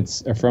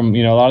planets, or from,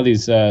 you know, a lot of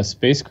these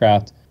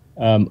spacecraft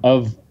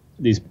of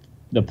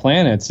the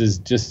planets, is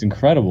just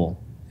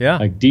incredible. Yeah,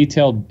 like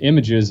detailed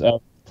images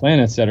of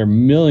planets that are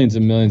millions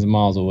and millions of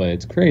miles away.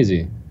 It's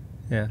crazy.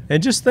 Yeah,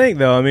 and just think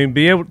though, I mean,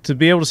 be able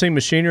to see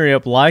machinery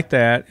up like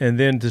that, and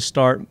then to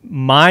start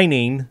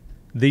mining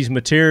these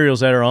materials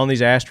that are on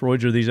these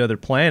asteroids or these other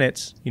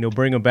planets, you know,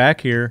 bring them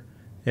back here,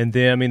 and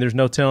then, I mean, there's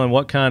no telling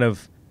what kind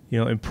of, you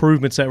know,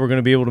 improvements that we're going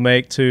to be able to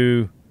make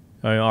to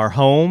our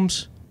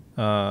homes,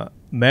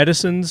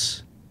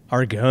 medicines,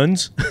 our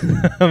guns.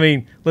 I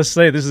mean, let's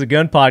say this is a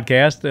gun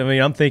podcast. I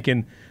mean, I'm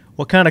thinking,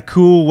 what kind of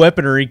cool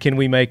weaponry can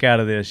we make out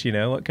of this? You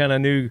know, what kind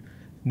of new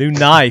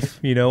knife,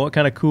 you know, what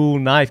kind of cool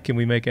knife can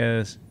we make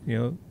as, you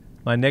know,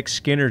 my next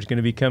Skinner is going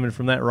to be coming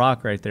from that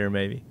rock right there,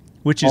 maybe.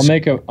 Which is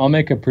I'll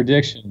make a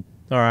prediction.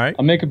 All right.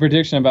 I'll make a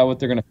prediction about what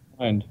they're going to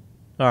find.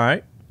 All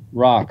right.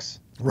 Rocks.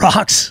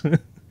 They're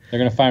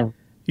going to find.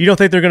 You don't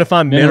think they're going to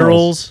find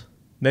minerals?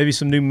 Maybe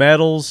some new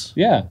metals?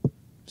 Yeah.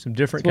 Some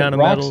different kind of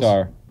metals? Rocks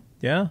are.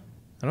 Yeah.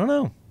 I don't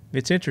know.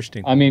 It's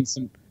interesting. I mean,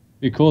 it'd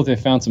be cool if they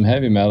found some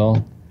heavy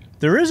metal.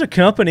 There is a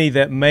company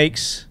that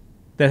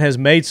has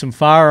made some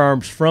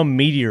firearms from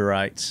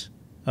meteorites.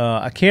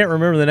 I can't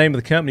remember the name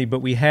of the company, but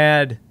we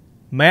had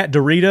Matt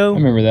Dorito. I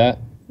remember that.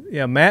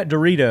 Yeah, Matt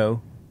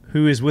Dorito,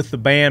 who is with the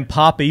band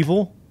Pop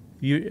Evil.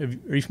 Are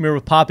you familiar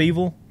with Pop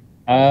Evil?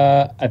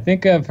 I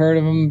think I've heard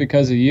of him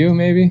because of you,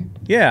 maybe.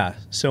 Yeah,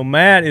 so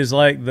Matt is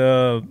like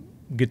the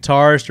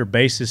guitarist or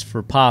bassist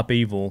for Pop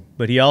Evil,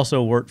 but he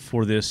also worked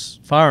for this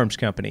firearms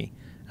company.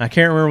 I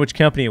can't remember which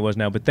company it was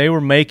now, but they were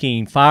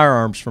making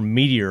firearms from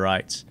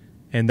meteorites,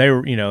 and they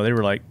were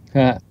like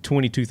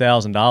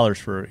 $22,000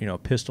 for, you know, a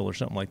pistol or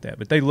something like that.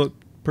 But they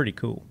looked pretty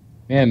cool.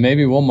 Man,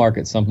 maybe we'll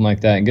market something like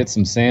that and get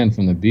some sand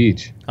from the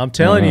beach. I'm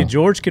telling you,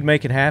 George could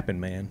make it happen,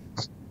 man.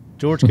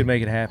 George could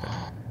make it happen.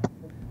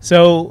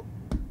 So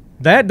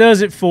that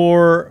does it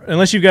for,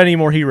 unless you've got any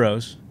more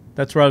heroes.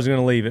 That's where I was going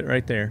to leave it,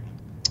 right there.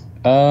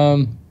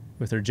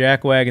 With our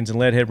Jackwagons and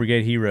Leadhead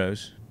Brigade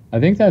heroes. I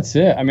think that's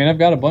it. I mean, I've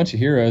got a bunch of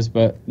heroes,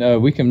 but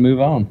we can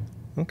move on.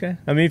 Okay.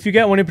 I mean, if you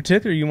got one in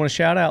particular you want to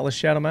shout out, let's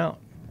shout them out.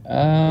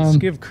 Let's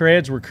give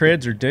creds where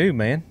creds are due,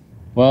 man.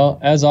 Well,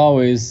 as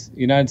always,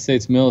 United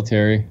States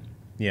military.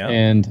 Yeah.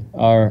 And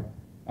our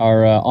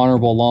our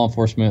honorable law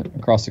enforcement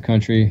across the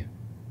country.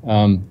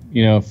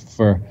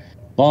 For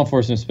law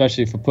enforcement,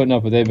 especially for putting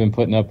up what they've been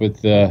putting up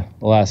with the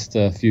last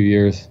few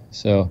years.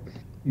 So,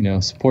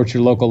 support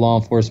your local law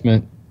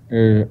enforcement.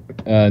 They're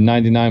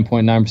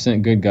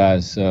 99.9% good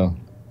guys. So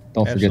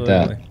don't forget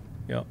that.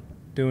 Yep.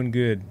 Doing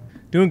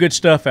good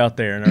stuff out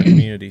there in our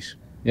communities.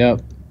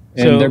 Yep.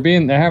 And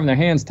they're having their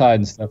hands tied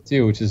and stuff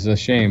too, which is a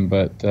shame,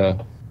 but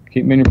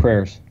keep them in your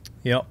prayers.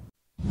 Yep.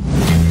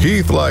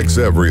 Keith likes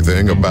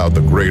everything about the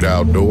great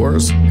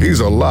outdoors. He's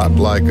a lot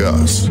like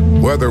us.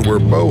 Whether we're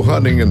bow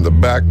hunting in the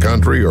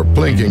backcountry or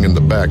plinking in the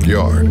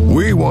backyard,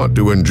 we want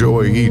to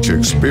enjoy each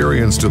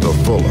experience to the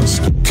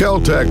fullest.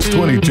 Kel-Tec's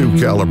 22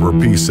 caliber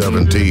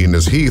P17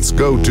 is Heath's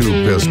go-to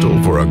pistol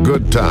for a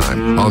good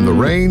time, on the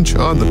range,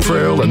 on the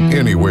trail, and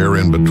anywhere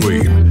in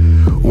between.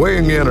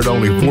 Weighing in at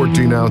only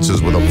 14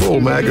 ounces with a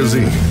full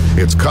magazine,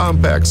 its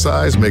compact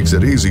size makes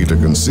it easy to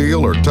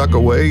conceal or tuck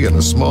away in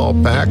a small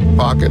pack,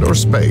 pocket, or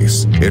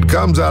space. It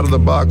comes out of the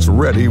box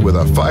ready with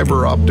a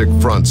fiber optic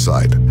front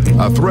sight,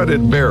 a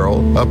threaded barrel,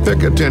 a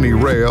Picatinny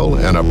rail,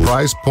 and a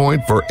price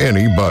point for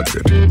any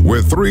budget.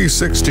 With 3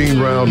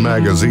 16-round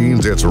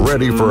magazines, it's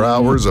ready for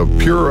hours of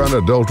pure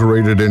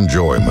unadulterated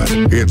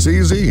enjoyment. It's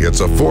easy,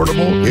 it's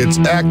affordable, it's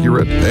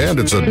accurate, and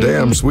it's a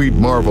damn sweet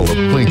marvel of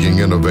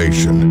plinking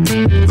innovation.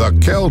 The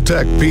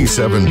Kel-Tec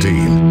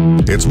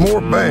P17. It's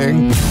more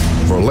bang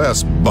for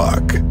less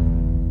buck.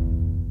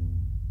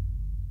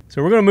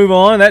 So we're going to move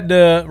on.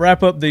 That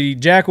wrap up the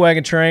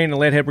Jackwagon train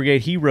and Leadhead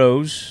Brigade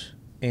heroes,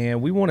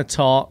 and we want to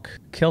talk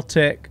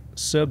Kel-Tec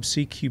Sub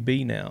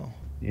CQB now.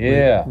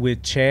 Yeah,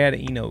 with Chad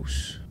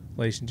Enos,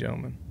 ladies and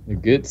gentlemen. The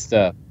good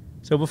stuff.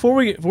 So before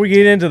we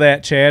get into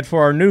that, Chad,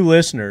 for our new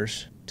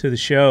listeners to the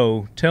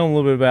show, tell them a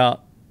little bit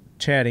about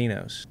Chad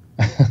Enos.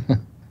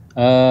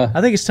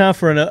 I think it's time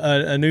for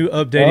a new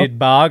updated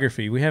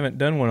biography. We haven't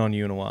done one on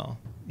you in a while.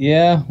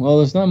 Yeah, well,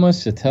 there's not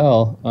much to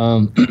tell.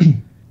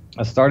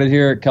 I started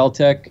here at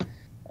Kel-Tec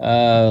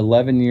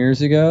 11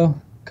 years ago,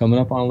 coming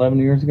up on 11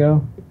 years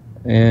ago,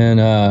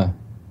 and I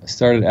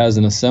started as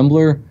an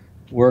assembler,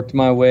 worked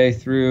my way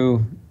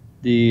through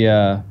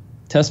the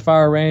test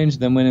fire range,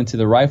 then went into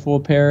the rifle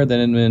repair,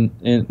 then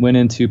went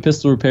into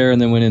pistol repair, and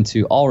then went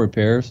into all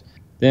repairs.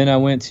 Then I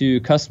went to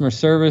customer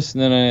service,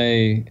 and then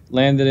I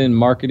landed in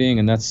marketing,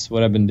 and that's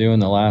what I've been doing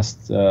the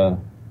last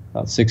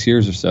about 6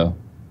 years or so.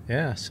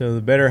 Yeah, so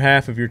the better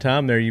half of your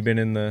time there, you've been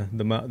in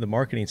the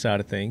marketing side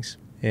of things.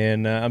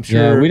 And I'm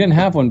sure... Yeah, we didn't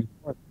have one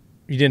before.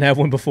 You didn't have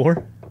one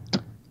before?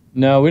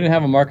 No, we didn't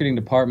have a marketing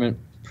department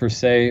per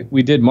se.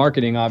 We did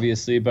marketing,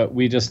 obviously, but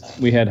we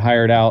had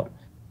hired out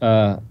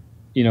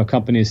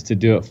companies to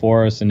do it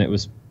for us, and it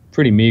was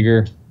pretty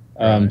meager.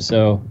 Right.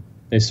 So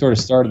they sort of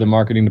started the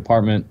marketing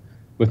department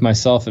with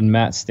myself and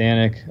Matt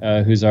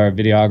Stanek, who's our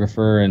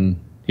videographer, and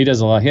he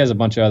does a lot. He has a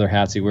bunch of other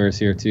hats he wears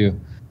here too.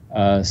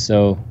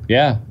 So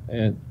yeah,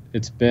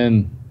 it's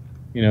been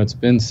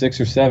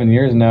 6 or 7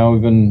 years now.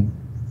 We've been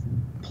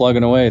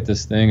plugging away at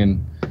this thing,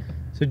 and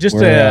so just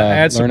to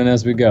add learning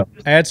as we go.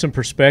 Add some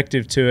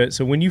perspective to it.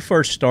 So when you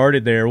first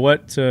started there,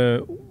 what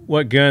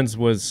guns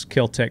was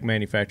Kel-Tec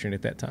manufacturing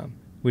at that time?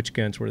 Which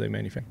guns were they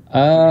manufacturing?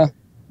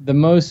 The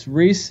most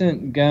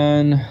recent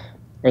gun,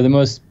 or the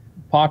most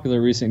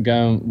popular recent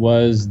gun,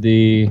 was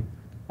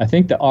I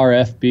think the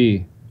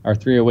RFB, our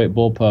 308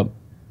 bullpup,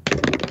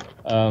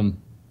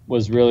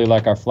 was really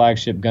like our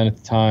flagship gun at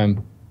the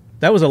time.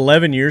 That was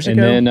 11 years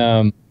ago? And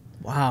then,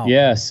 wow.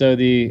 Yeah, so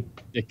the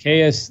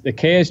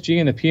KSG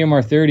and the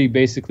PMR-30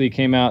 basically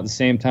came out at the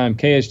same time.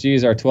 KSG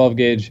is our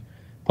 12-gauge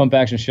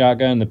pump-action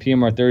shotgun. The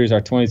PMR-30 is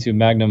our 22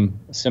 Magnum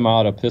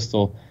semi-auto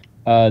pistol.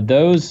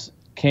 Those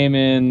came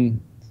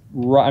in,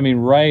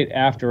 right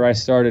after I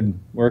started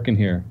working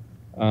here.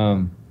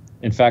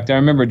 In fact, I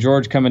remember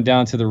George coming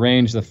down to the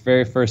range the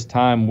very first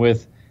time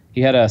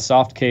he had a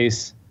soft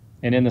case,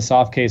 and in the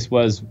soft case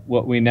was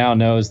what we now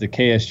know as the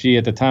KSG.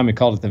 At the time, we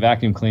called it the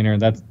vacuum cleaner.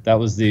 That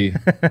was the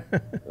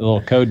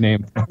little code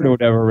name or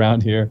whatever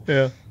around here.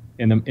 Yeah.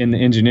 In the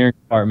engineering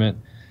department.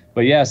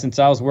 But yeah, since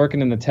I was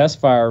working in the test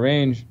fire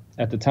range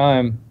at the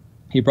time,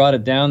 he brought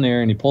it down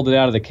there and he pulled it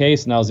out of the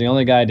case, and I was the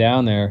only guy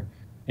down there,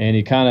 and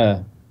he kind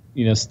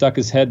of stuck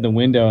his head in the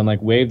window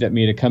and waved at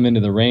me to come into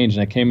the range,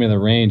 and I came into the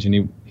range,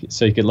 and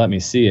so he could let me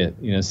see it,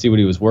 see what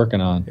he was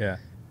working on. Yeah.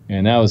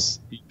 And that was,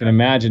 you can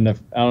imagine, I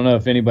don't know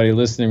if anybody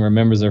listening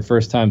remembers their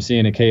first time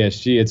seeing a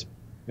KSG.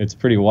 It's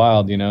pretty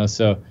wild,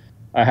 So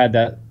I had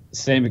that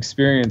same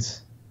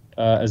experience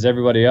as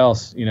everybody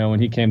else,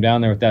 when he came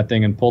down there with that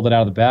thing and pulled it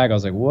out of the bag. I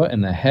was like, what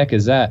in the heck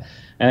is that?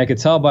 And I could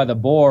tell by the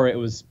bore it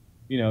was,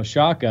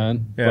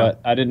 shotgun, yeah. But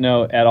I didn't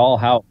know at all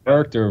how it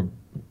worked or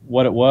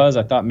what it was.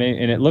 I thought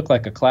maybe, and it looked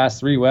like a class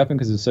 3 weapon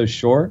because it was so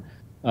short.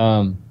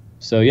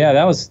 So yeah,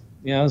 that was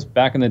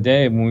back in the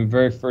day when we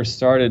very first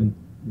started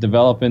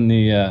developing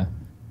the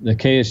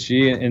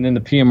KSG, and then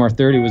the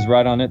PMR-30 was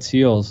right on its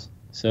heels.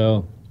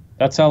 So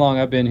that's how long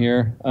I've been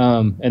here.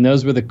 And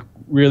those were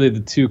really the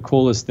two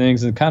coolest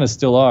things, and kind of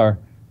still are.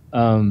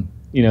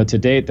 To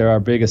date, they're our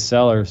biggest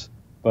sellers.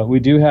 But we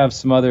do have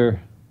some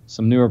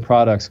newer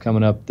products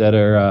coming up that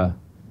are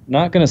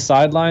going to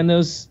sideline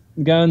those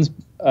guns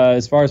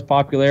as far as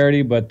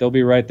popularity, but they'll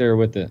be right there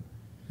with it.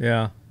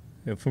 Yeah,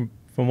 from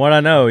what I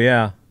know,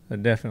 yeah,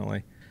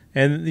 definitely.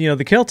 And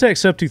the Kel-Tec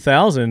Sub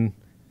 2000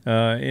 in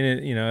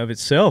it, of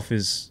itself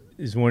is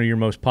one of your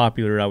most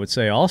popular, I would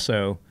say,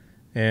 also,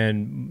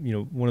 and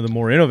one of the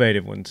more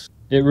innovative ones.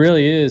 It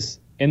really is.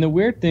 And the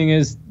weird thing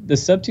is, the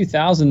Sub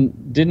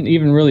 2000 didn't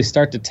even really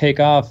start to take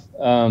off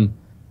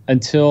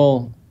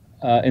until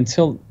I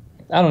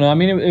don't know. I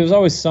mean, it was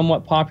always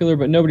somewhat popular,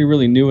 but nobody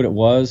really knew what it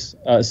was.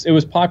 It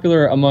was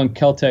popular among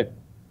Kel-Tec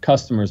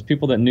customers,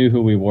 people that knew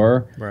who we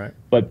were. Right.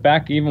 But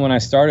back even when I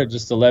started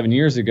just 11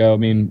 years ago, I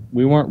mean,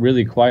 we weren't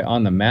really quite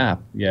on the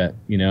map yet,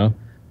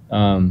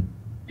 and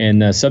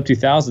the Sub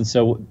 2000.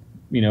 So,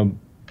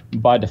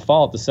 by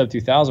default, the Sub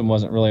 2000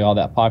 wasn't really all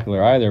that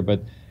popular either.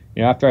 But,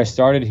 after I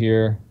started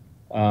here,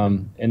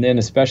 and then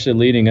especially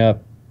leading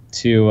up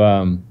to,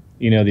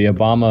 the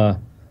Obama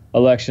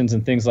elections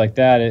and things like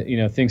that,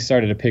 things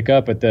started to pick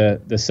up. But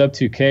the Sub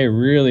 2K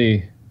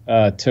really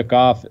took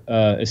off,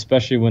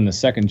 especially when the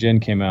second gen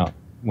came out.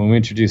 When we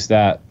introduced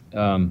that,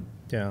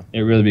 it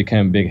really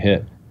became a big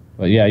hit.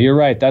 But yeah, you're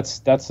right.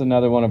 That's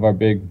another one of our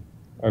big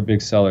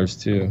sellers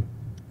too.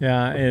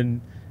 Yeah,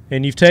 and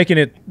you've taken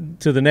it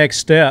to the next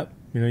step.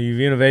 You've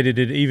innovated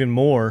it even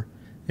more,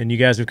 and you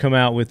guys have come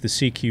out with the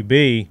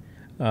CQB,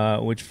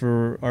 which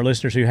for our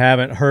listeners who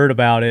haven't heard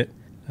about it,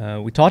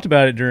 we talked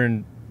about it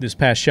during this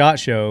past SHOT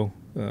Show.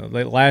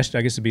 I guess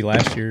it'd be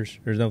last year's,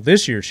 or no,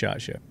 this year's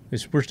SHOT Show.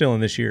 We're still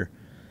in this year.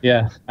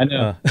 Yeah, I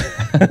know.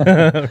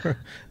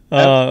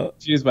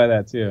 Confused by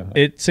that too.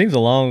 It seems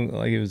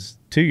like it was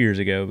 2 years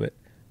ago, but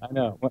I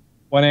know.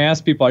 When I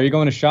ask people, "Are you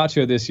going to SHOT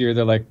Show this year?"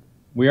 They're like,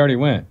 "We already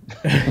went."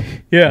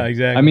 Yeah,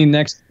 exactly. I mean,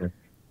 next year.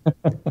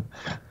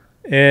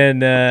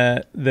 And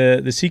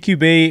the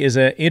CQB is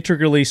an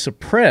integrally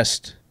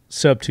suppressed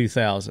Sub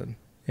 2000,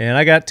 and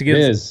I got to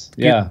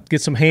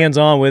get some hands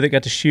on with it.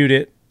 Got to shoot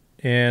it,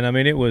 and I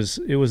mean, it was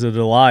a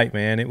delight,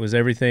 man. It was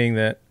everything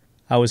that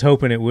I was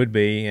hoping it would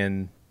be,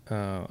 and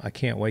I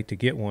can't wait to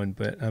get one.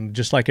 But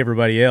just like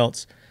everybody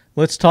else,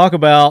 let's talk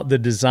about the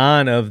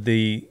design of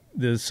the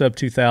Sub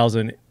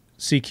 2000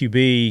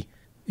 CQB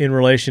in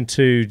relation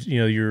to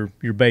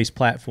your base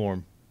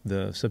platform,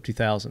 the Sub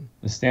 2000.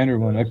 The standard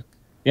one.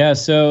 Yeah.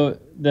 So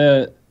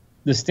the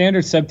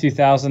standard Sub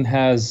 2000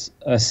 has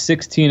a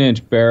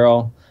 16-inch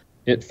barrel.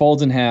 It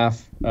folds in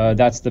half.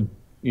 That's the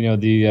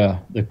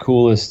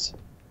coolest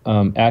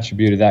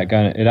attribute of that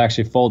gun. It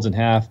actually folds in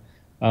half.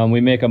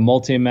 We make a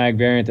multi-mag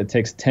variant that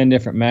takes 10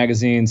 different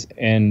magazines,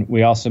 and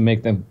we also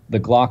make the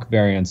Glock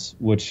variants,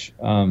 which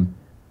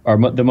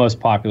are the most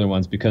popular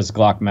ones because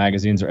Glock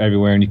magazines are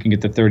everywhere, and you can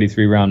get the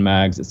 33-round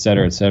mags, et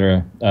cetera,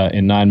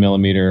 in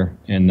 9mm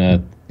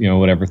and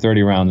whatever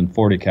 30 round and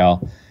 40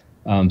 cal.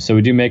 So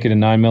we do make it in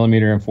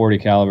 9mm and 40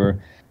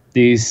 caliber.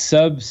 The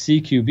Sub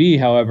CQB,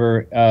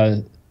 however,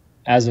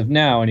 as of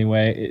now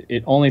anyway,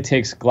 it only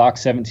takes Glock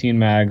 17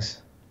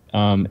 mags,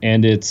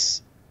 and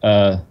it's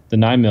the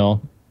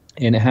 9mm.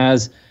 And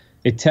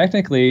it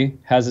technically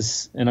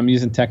has and I'm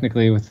using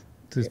technically with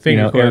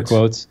air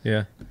quotes.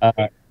 Yeah.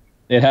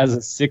 It has a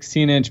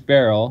 16-inch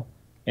barrel,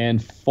 and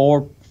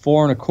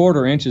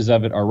 4.25 inches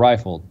of it are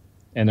rifled,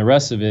 and the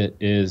rest of it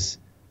is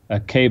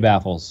K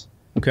baffles.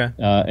 Okay.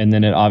 And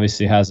then it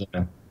obviously has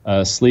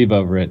a sleeve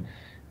over it.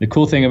 The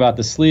cool thing about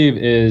the sleeve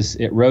is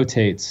it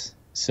rotates,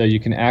 so you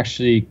can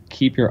actually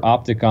keep your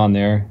optic on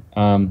there.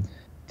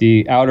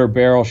 The outer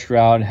barrel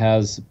shroud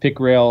has pick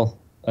rail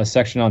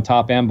section on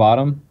top and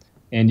bottom,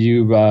 and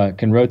you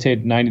can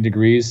rotate 90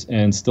 degrees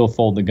and still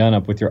fold the gun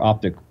up with your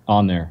optic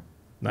on there.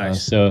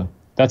 Nice. So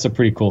that's a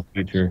pretty cool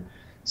feature.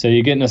 So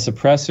you're getting a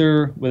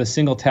suppressor with a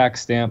single tack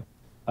stamp,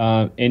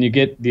 and you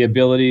get the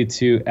ability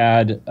to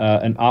add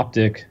an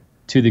optic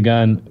to the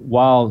gun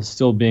while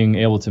still being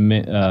able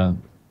to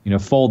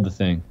fold the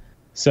thing.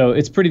 So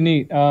it's pretty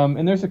neat.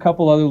 And there's a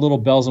couple other little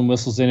bells and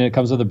whistles in it. It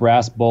comes with a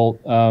brass bolt,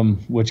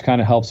 which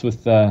kind of helps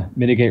with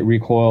mitigate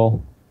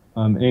recoil.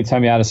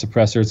 Anytime you add a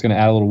suppressor, it's going to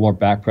add a little more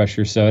back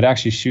pressure. So it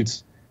actually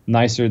shoots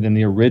nicer than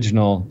the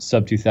original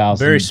Sub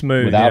 2000. Very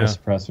smooth without a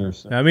suppressor.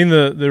 So. I mean,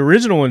 the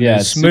original one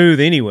is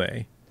smooth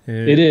anyway.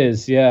 It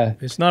is, yeah.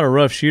 It's not a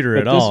rough shooter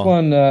at all.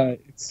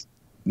 This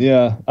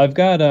one, I've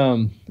got,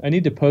 I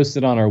need to post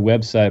it on our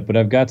website, but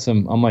I've got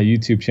on my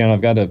YouTube channel,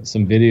 I've got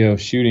some video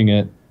shooting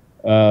it,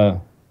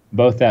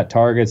 both at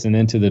targets and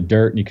into the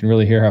dirt, and you can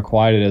really hear how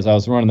quiet it is. I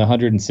was running the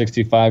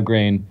 165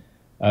 grain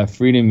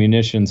Freedom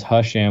Munitions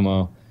Hush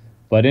ammo,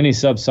 but any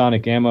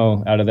subsonic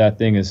ammo out of that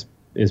thing is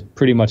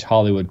pretty much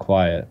Hollywood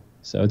quiet.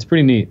 So it's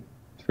pretty neat.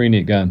 It's a pretty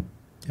neat gun.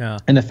 Yeah.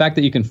 And the fact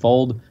that you can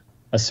fold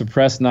a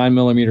suppressed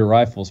 9mm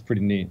rifle is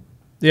pretty neat.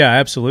 Yeah,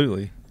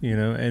 absolutely.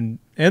 And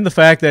the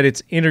fact that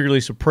it's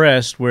integrally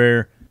suppressed,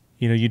 where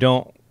you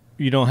don't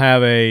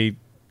have a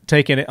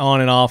taking it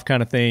on and off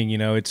kind of thing.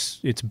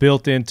 It's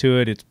built into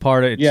it. It's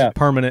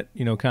permanent.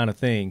 Kind of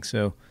thing.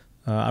 So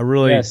I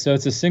really So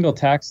it's a single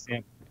tack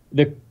stamp.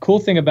 The cool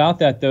thing about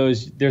that, though,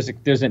 is there's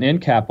an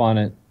end cap on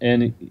it,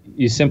 and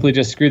you simply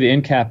just screw the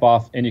end cap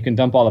off, and you can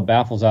dump all the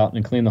baffles out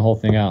and clean the whole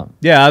thing out.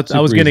 Yeah, I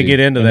was going to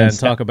get into that and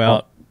talk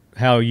about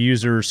how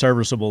user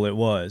serviceable it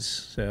was.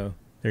 So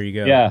there you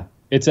go. Yeah,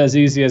 it's as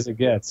easy as it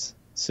gets.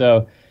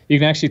 So you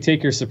can actually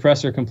take your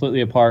suppressor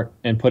completely apart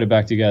and put it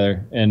back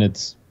together, and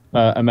it's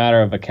a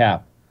matter of a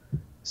cap.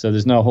 So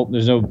there's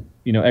no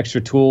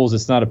extra tools.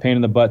 It's not a pain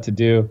in the butt to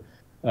do.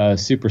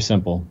 Super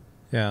simple.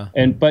 Yeah.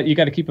 But you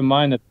got to keep in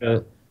mind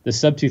that the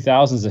Sub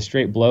 2000 is a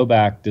straight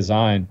blowback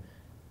design,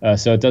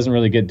 so it doesn't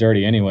really get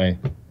dirty anyway.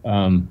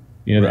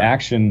 The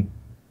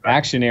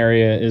action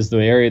area is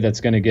the area that's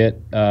going to get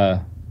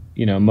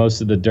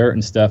most of the dirt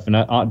and stuff.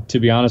 And to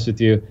be honest with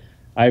you,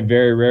 I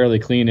very rarely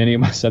clean any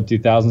of my Sub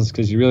 2000s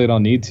because you really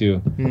don't need to.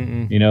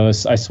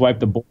 Mm-mm. I swipe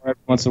the bore every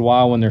once in a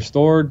while when they're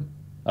stored.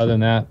 Other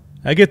than that,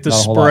 I get the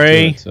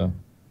spray,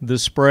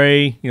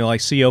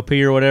 like COP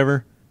or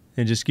whatever,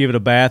 and just give it a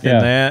bath in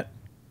that,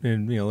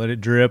 and let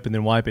it drip, and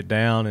then wipe it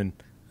down. And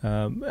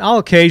I'll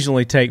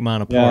occasionally take mine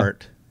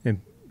apart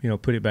and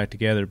put it back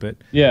together. But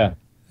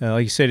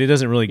like you said, it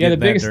doesn't really get that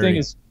dirty. The biggest thing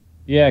is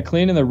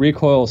cleaning the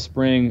recoil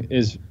spring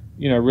is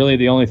really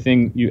the only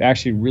thing you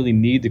actually really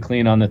need to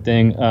clean on the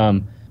thing.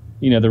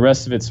 The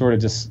rest of it sort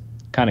of just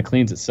kind of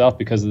cleans itself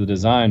because of the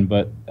design.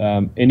 But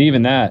and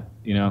even that,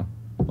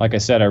 like I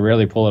said, I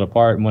rarely pull it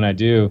apart, and when I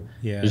do,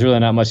 there's really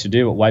not much to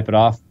do but wipe it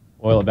off,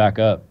 oil it back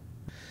up.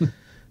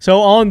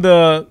 So on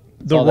the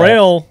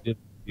rail,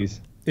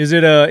 is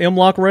it a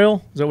M-LOK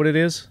rail? Is that what it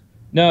is?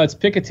 No, it's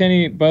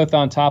Picatinny both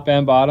on top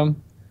and bottom.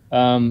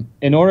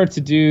 In order to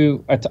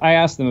do, I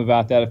asked them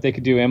about that, if they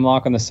could do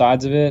M-LOK on the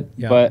sides of it,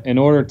 but in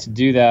order to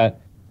do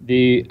that,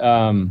 the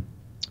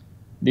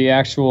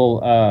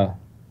actual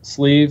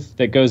sleeve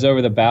that goes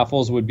over the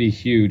baffles would be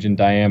huge in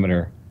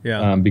diameter.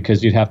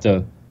 Because you'd have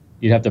to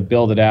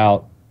build it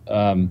out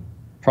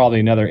probably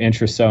another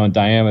inch or so in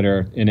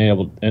diameter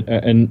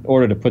in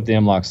order to put the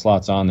M-LOK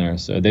slots on there.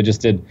 So they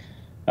just did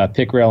a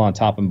pick rail on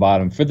top and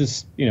bottom for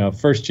this,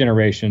 first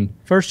generation.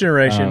 First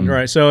generation,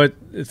 right? So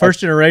first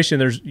generation,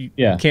 you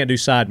can't do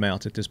side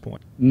mounts at this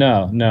point.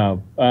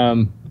 No.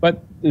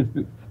 But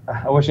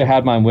I wish I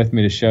had mine with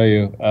me to show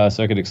you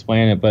so I could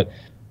explain it. But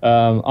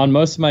on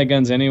most of my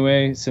guns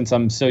anyway, since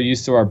I'm so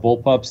used to our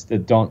bullpups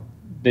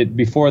that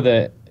before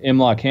the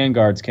M-LOK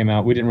handguards came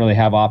out, we didn't really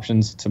have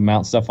options to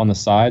mount stuff on the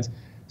sides.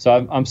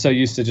 So I'm so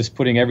used to just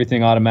putting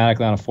everything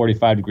automatically on a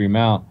 45-degree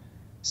mount.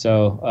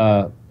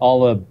 So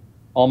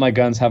all my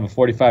guns have a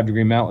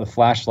 45-degree mount with a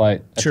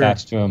flashlight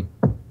attached to them.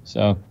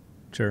 So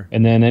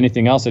and then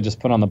anything else I just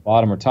put on the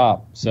bottom or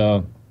top.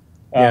 So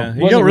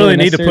you don't really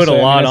need to put a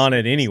lot on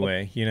it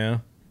anyway,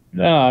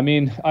 No, I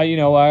mean, I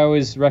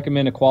always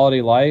recommend a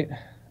quality light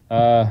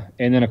and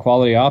then a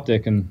quality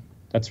optic, and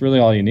that's really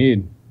all you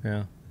need.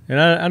 Yeah. And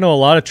I know a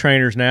lot of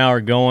trainers now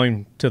are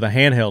going to the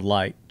handheld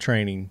light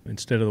training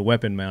instead of the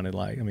weapon-mounted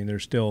light. I mean,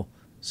 there's still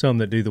some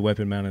that do the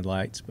weapon-mounted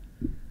lights. But.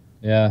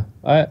 Yeah,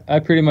 I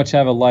pretty much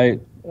have a light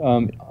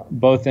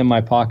both in my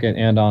pocket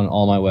and on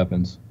all my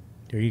weapons.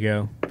 There you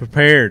go.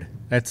 Prepared.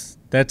 That's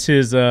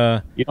his.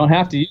 You don't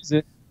have to use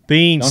it.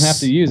 Being you don't have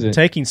to use it.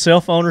 Taking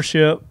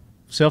self-ownership,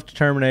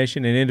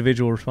 self-determination, and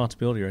individual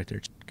responsibility right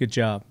there. Good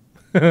job.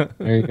 There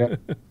you go.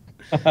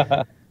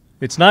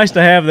 It's nice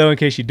to have, though, in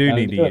case you do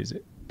need to use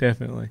it.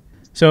 Definitely.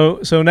 So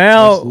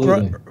now,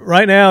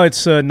 right now,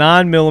 it's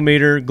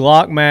 9mm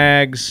Glock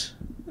mags.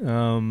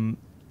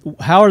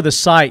 How are the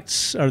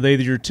sights? Are they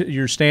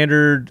your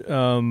standard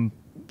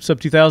Sub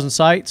 2000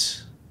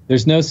 sights?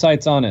 There's no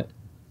sights on it.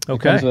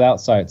 Okay. It comes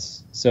without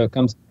sights, so it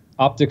comes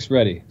optics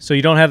ready. So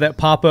you don't have that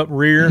pop-up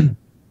rear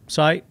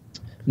sight?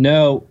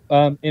 No.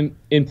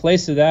 In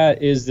place of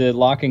that is the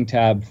locking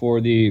tab for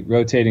the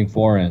rotating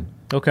forend.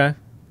 Okay.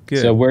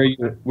 Good. So where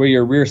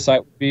your rear sight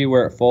would be,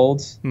 where it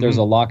folds, there's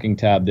a locking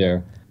tab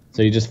there.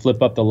 So you just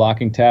flip up the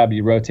locking tab,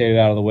 you rotate it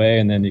out of the way,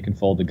 and then you can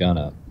fold the gun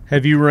up.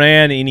 Have you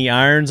ran any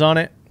irons on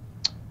it?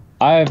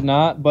 I have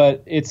not,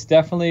 but it's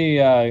definitely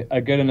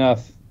a good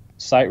enough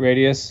sight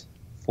radius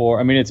for.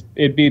 I mean,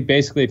 it'd be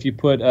basically if you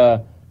put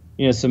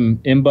some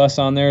imbus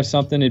on there or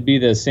something, it'd be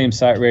the same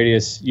sight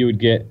radius you would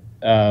get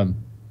out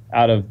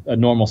of a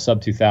normal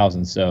Sub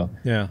 2000. So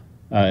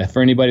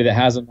for anybody that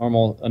has a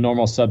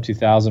normal Sub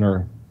 2000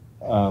 or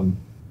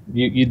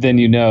then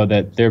you know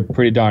that they're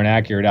pretty darn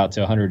accurate out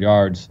to 100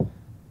 yards,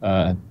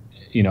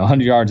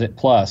 100 yards at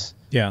plus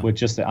with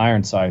just the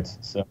iron sights.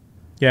 So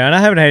and I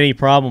haven't had any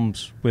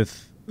problems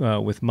with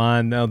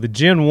mine. Now the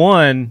Gen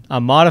 1, I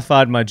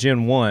modified my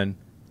Gen 1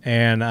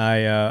 and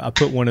I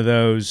put one of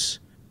those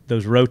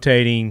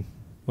rotating.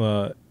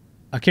 I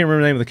can't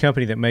remember the name of the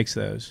company that makes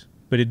those,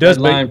 but it does.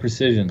 Redline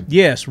Precision.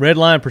 Yes,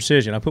 Redline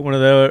Precision. I put one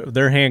of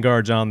their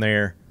handguards on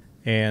there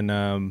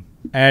and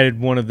added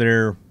one of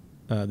their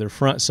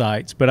front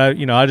sights, but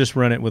I just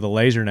run it with a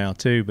laser now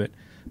too. But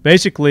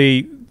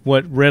basically,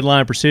 what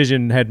Redline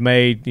Precision had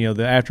made, the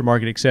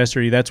aftermarket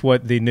accessory, that's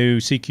what the new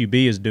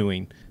CQB is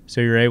doing.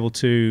 So you're able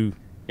to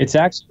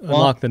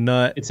unlock the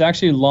nut. It's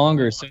actually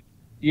longer. So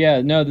the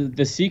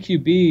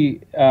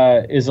CQB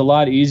is a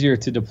lot easier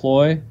to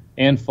deploy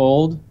and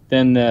fold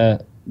than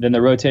the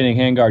rotating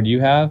handguard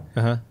you have.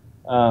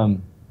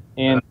 And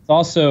it's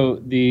also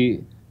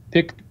the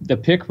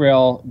pick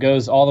rail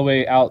goes all the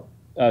way out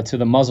to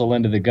the muzzle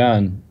end of the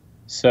gun.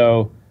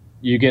 So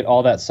you get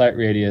all that sight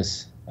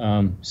radius.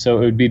 So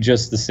it would be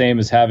just the same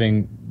as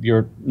having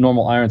your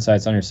normal iron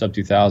sights on your Sub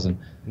 2000.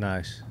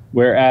 Nice.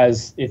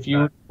 Whereas if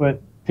you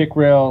put pick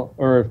rail,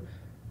 or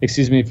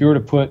excuse me, if you were to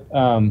put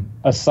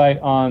a sight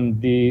on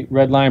the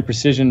Redline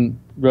Precision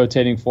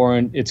rotating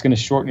forend, it's going to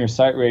shorten your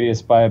sight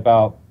radius by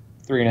about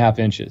 3.5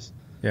 inches.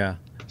 Yeah.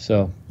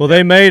 So well,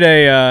 they made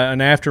an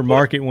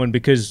aftermarket one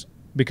because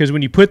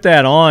when you put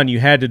that on, you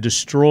had to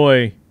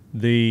destroy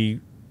the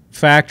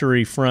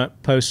factory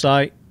front post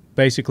sight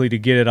basically to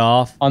get it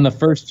off on the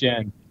first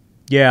gen.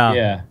 Yeah.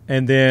 Yeah.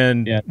 And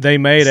then they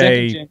made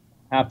a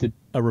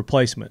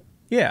replacement.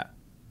 Yeah.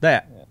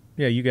 That.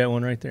 Yeah, you got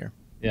one right there.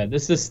 Yeah,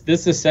 this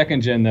is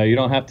second gen though. You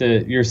don't have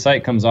to. Your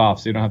sight comes off,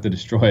 so you don't have to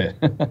destroy it.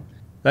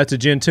 That's a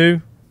Gen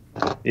 2.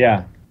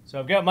 Yeah. So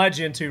I've got my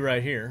Gen 2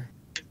 right here.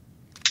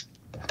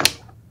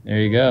 There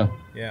you go.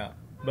 Yeah,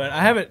 but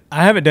I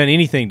haven't done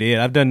anything to it.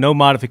 I've done no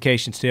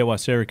modifications to it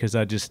whatsoever because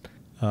I just.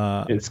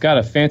 It's got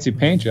a fancy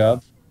paint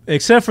job.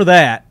 Except for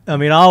that, I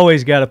mean, I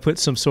always got to put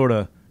some sort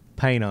of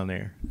paint on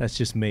there. That's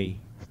just me.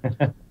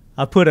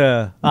 I put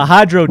I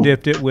hydro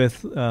dipped it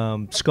with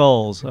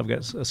skulls. I've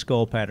got a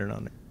skull pattern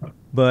on it.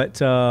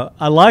 But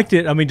I liked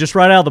it. I mean, just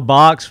right out of the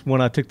box when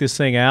I took this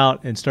thing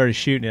out and started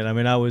shooting it. I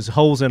mean, I was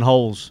holes in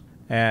holes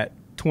at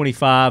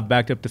 25,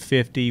 backed up to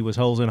 50, was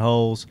holes in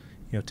holes.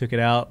 You know, took it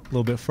out a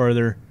little bit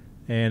further,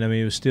 and I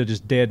mean, it was still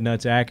just dead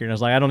nuts accurate. And I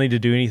was like, I don't need to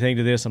do anything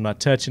to this. I'm not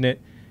touching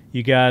it.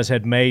 You guys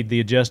had made the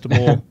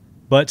adjustable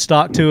butt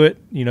stock to it.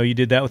 You know, you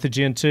did that with the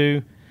Gen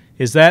 2.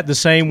 Is that the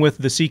same with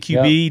the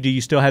CQB? Yep. Do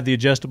you still have the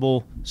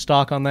adjustable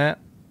stock on that?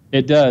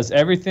 It does.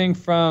 Everything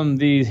from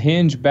the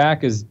hinge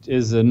back is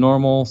a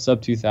normal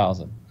Sub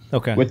 2000.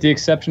 Okay. With the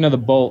exception of the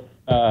bolt.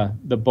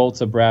 The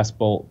bolt's a brass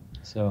bolt.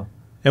 So.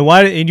 And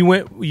why? And you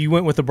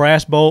went with the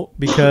brass bolt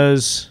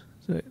because.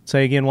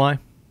 Say again, why?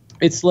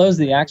 It slows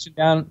the action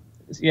down.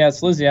 Yeah, it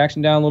slows the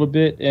action down a little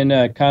bit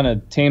and kind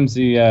of tames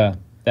the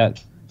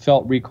that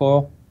felt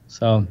recoil.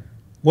 So.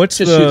 What's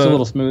just shoots a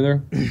little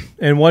smoother.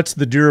 And what's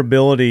the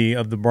durability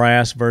of the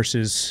brass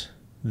versus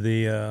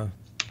the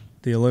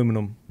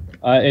aluminum?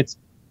 It's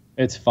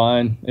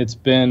fine. It's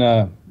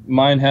been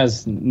mine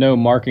has no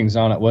markings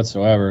on it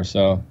whatsoever,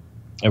 so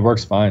it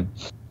works fine.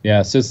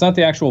 Yeah, so it's not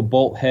the actual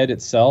bolt head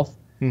itself.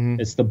 Mm-hmm.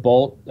 It's the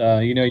bolt.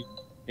 You know,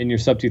 in your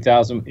Sub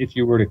 2000, if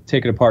you were to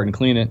take it apart and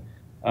clean it,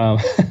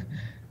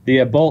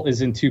 the bolt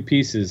is in two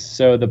pieces.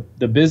 So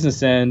the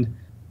business end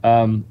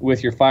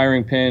with your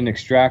firing pin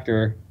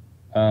extractor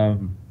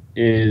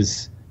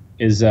is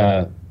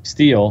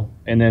steel,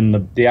 and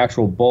then the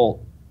actual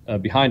bolt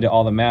behind it,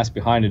 all the mass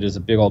behind it, is a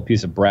big old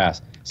piece of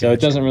brass. So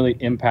It doesn't really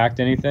impact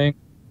anything,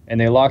 and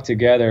they lock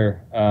together.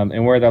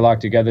 And where they're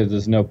locked together,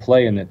 there's no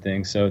play in that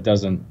thing, so it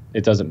doesn't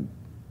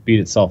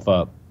beat itself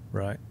up.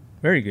 Right.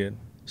 Very good.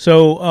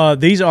 So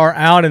these are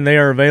out and they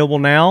are available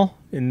now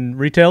in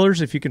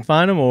retailers if you can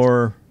find them,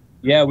 or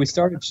yeah, we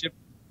started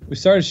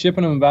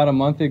shipping them about a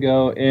month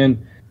ago,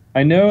 and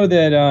I know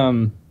that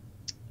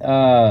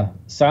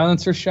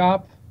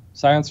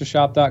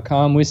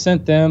silencershop.com, we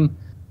sent them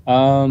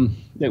a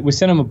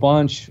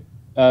bunch,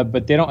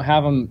 but they don't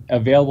have them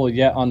available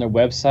yet on their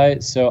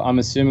website, so I'm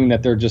assuming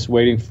that they're just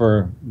waiting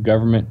for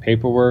government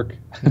paperwork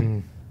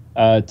to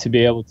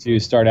be able to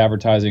start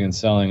advertising and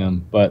selling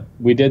them. But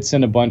we did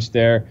send a bunch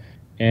there,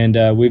 and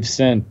we've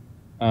sent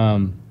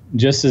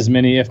just as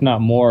many, if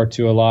not more,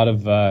 to a lot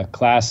of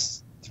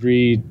Class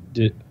 3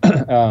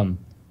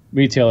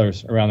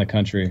 retailers around the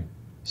country,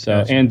 so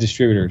gotcha. And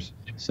distributors.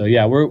 So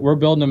yeah, we're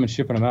building them and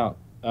shipping them out.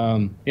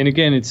 And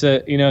again, it's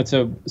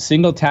a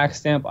single tax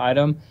stamp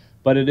item,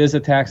 but it is a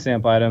tax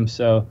stamp item,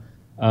 so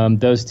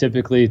those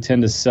typically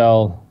tend to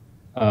sell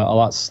a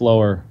lot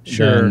slower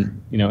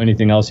than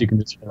anything else you can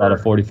just fill out a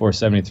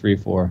 4473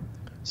 for.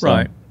 So,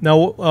 right.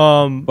 Now,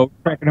 but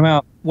we're cranking them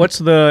out. What's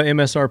the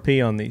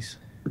MSRP on these?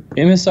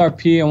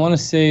 MSRP, I want to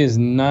say, is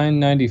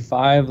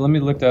 $9.95. Let me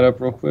look that up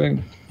real quick.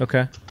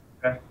 Okay.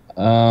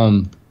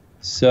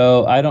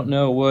 So I don't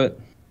know what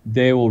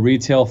they will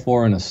retail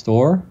for in a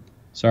store.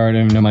 Sorry, I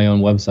don't even know my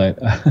own website.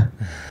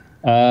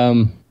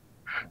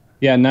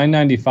 Yeah,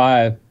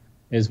 $9.95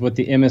 is what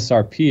the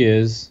MSRP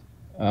is.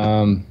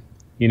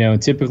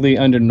 Typically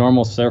under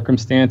normal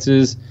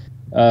circumstances,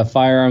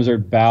 firearms are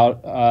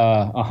about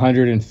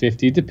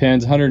 $150. It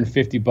depends,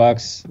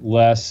 $150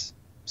 less,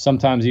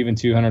 sometimes even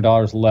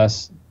 $200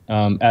 less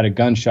at a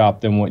gun shop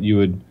than what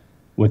the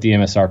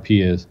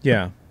MSRP is.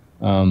 Yeah.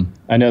 I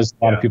know there's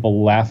a lot of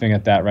people laughing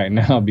at that right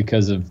now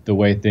because of the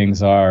way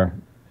things are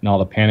and all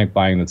the panic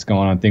buying that's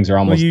going on. Things are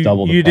almost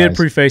double the price. You did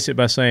preface it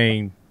by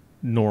saying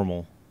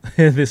normal.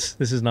 This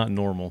is not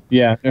normal.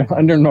 Yeah,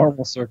 under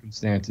normal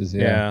circumstances.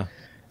 Yeah.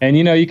 And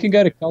you can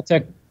go to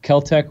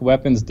Kel-Tec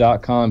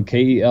Weapons.com,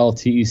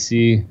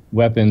 KELTEC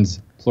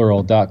Weapons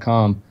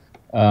plural.com,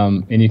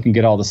 and you can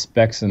get all the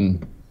specs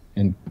and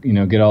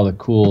get all the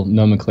cool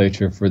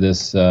nomenclature for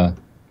this the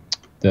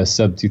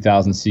Sub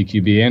 2000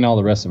 CQB and all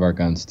the rest of our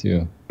guns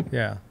too.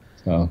 Yeah.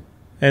 So.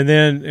 And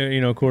then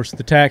of course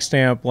the tax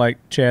stamp, like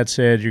Chad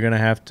said, you're going to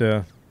have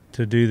to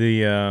do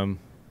the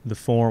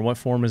form. What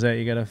form is that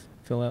you got to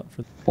fill out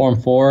for?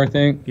 Form 4, I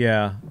think.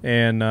 Yeah,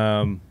 and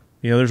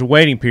there's a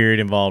waiting period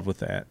involved with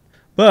that.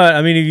 But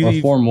I mean, if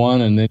or Form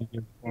 1 and then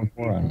you do Form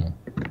 4. I don't know.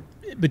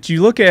 But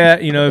you look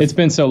at it's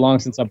been so long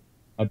since I've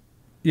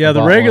yeah,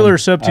 the regular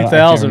Sub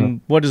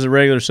 2000. What does a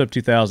regular Sub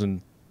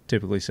 2000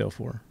 typically sell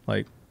for?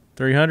 Like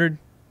 300,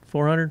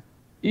 400?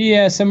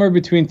 Yeah, somewhere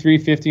between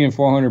 $350 and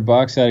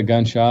 $400 at a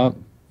gun shop.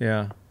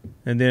 Yeah,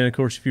 and then of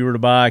course if you were to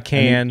buy a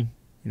can,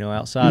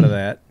 outside of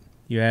that,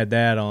 you add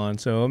that on.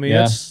 So I mean,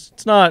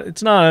 it's not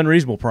an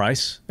unreasonable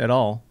price at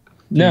all.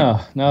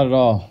 No, not at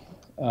all.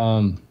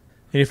 And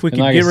if we could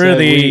get rid of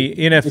the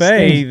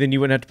NFA, then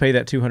you wouldn't have to pay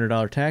that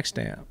 $200 tax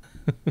stamp.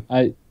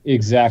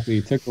 Exactly.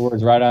 You took the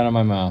words right out of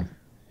my mouth.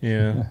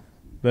 Yeah,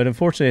 but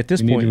unfortunately at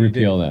this point, you need to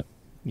repeal that.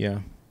 Yeah.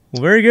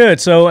 Well, very good.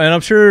 So, and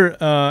I'm sure,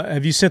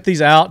 have you sent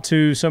these out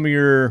to some of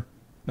your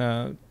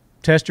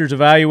testers,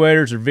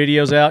 evaluators, or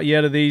videos out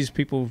yet of these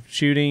people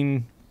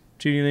shooting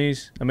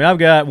these? I mean, I've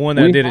got one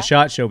that I did at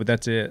SHOT Show, but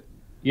that's it.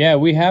 Yeah,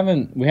 we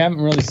haven't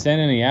really sent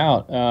any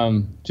out.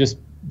 Just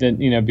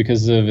that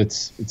because of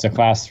it's a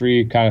Class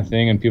 3 kind of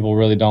thing, and people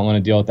really don't want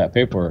to deal with that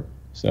paperwork.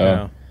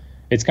 So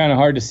it's kind of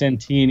hard to send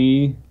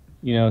T&E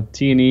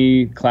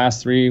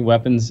Class 3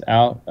 weapons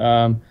out.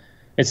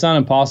 It's not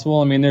impossible.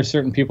 I mean, there's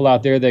certain people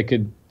out there that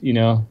could,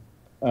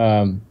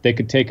 they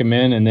could take them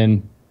in and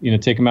then,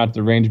 take them out to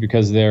the range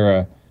because they're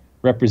a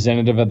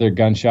representative of their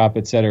gun shop,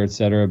 et cetera, et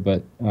cetera.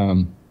 But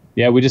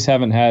we just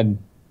haven't done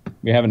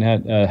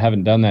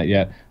that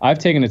yet. I've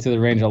taken it to the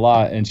range a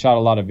lot and shot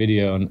a lot of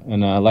video,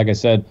 and like I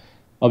said,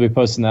 I'll be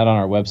posting that on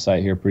our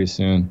website here pretty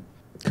soon.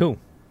 Cool.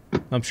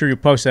 I'm sure you'll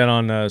post that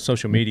on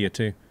social media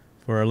too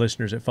for our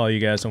listeners that follow you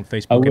guys on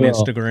Facebook and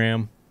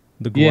Instagram.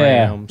 The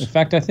Grams. In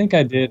fact, I think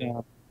I did.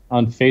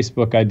 On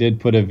Facebook, I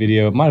did put a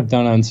video. Might have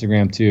done on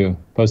Instagram too.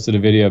 Posted a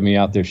video of me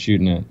out there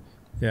shooting it.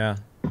 Yeah.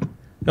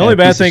 The only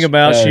bad thing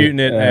about shooting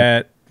it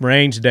at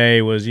range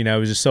day was, it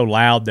was just so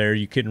loud there,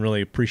 you couldn't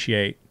really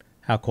appreciate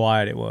how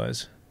quiet it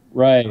was.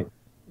 Right.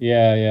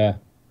 Yeah.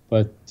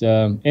 But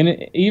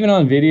even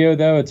on video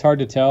though, it's hard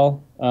to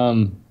tell.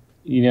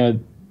 The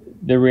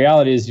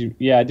reality is,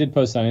 I did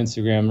post on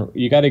Instagram.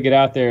 You got to get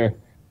out there.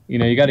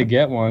 You got to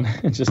get one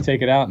and just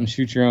take it out and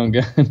shoot your own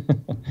gun.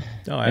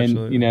 Oh,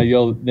 absolutely. And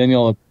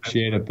you'll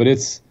appreciate it. But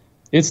it's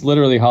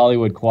literally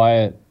Hollywood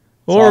quiet.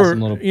 It's or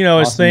awesome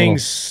as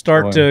things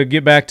start to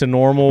get back to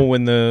normal,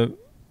 when the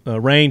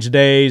range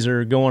days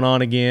are going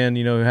on again,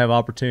 have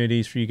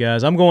opportunities for you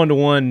guys. I'm going to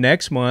one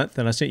next month,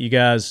 and I sent you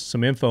guys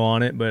some info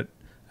on it, but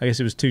I guess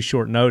it was too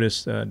short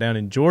notice. Down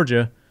in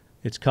Georgia,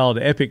 it's called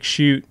Epic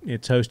Shoot.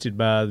 It's hosted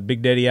by the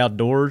Big Daddy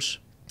Outdoors.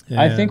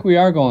 I think we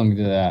are going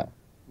to that.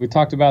 We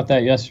talked about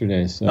that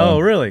yesterday. So. Oh,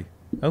 really?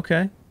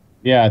 Okay.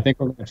 Yeah, I think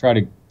we're going to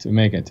try to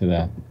make it to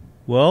that.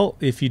 Well,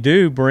 if you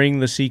do, bring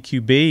the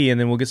CQB, and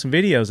then we'll get some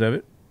videos of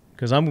it,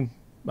 because I'm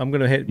going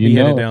to be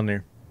headed down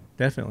there.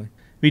 Definitely.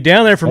 Be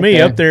down there for me,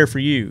 up there for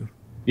you.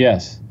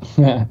 Yes.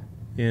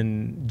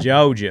 In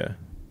Georgia.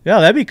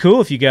 Yeah, that'd be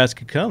cool if you guys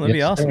could come. That'd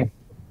be awesome. Sir.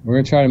 We're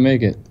going to try to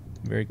make it.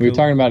 Very cool. We were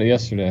talking about it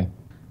yesterday.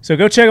 So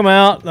go check them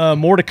out.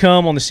 More to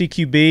come on the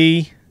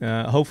CQB.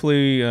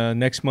 Hopefully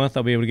next month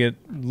I'll be able to get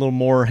a little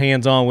more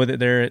hands-on with it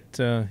there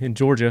in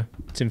Georgia.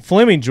 It's in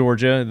Fleming,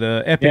 Georgia,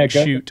 the Epic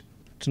Shoot.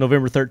 It's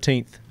November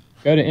 13th.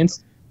 Go to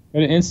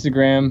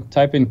Instagram,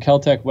 type in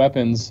Kel-Tec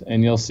Weapons,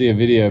 and you'll see a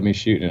video of me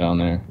shooting it on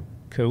there.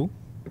 Cool.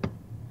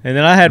 And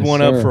then I had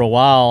one up for a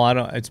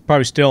while. It's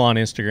probably still on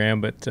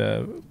Instagram, but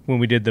when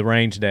we did the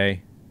range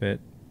day, but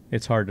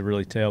it's hard to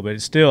really tell. But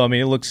it's still,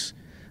 the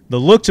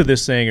looks of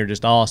this thing are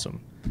just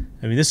awesome.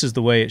 This is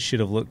the way it should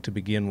have looked to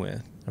begin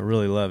with. I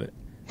really love it.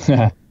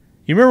 You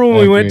remember when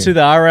we went to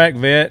the Iraq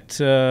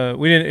vet?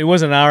 It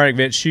wasn't an Iraq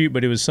vet shoot,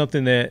 but it was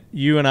something that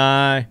you and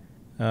I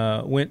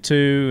went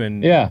to,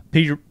 and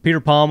Peter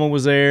Palma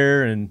was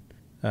there, and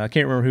I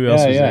can't remember who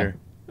else was there.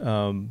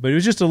 But it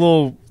was just a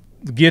little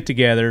get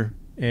together,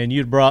 and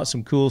you'd brought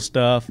some cool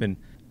stuff, and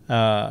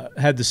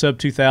had the Sub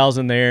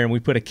 2000 there, and we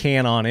put a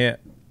can on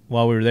it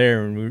while we were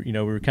there, and we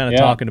were kind of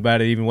talking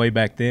about it even way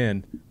back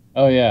then.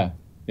 Oh yeah,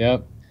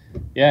 yep,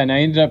 yeah. And I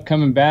ended up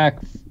coming back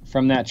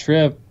from that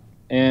trip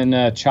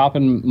and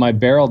chopping my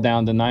barrel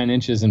down to 9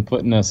 inches and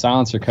putting a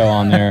silencer co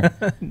on there.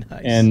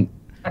 Nice. And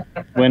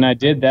when I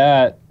did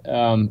that,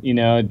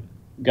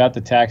 got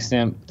the tax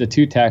stamp, the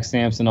 2 tax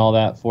stamps and all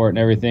that for it and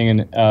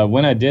everything. And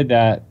when I did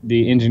that,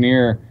 the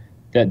engineer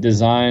that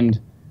designed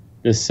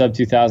this Sub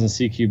 2000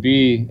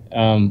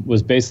 CQB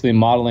was basically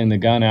modeling the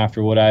gun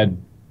after what I'd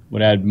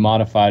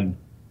modified,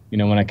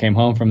 when I came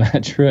home from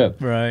that trip.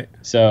 Right.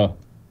 So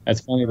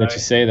that's funny that you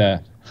say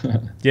that.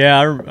 Yeah,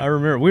 I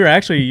remember.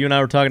 You and I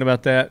were talking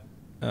about that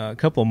a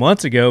couple of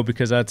months ago,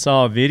 because I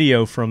saw a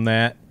video from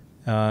that,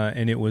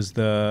 and it was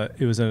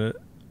an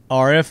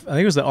RF. I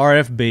think it was the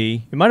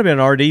RFB. It might have been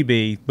an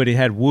RDB, but it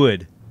had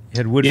wood. It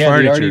had wood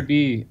furniture.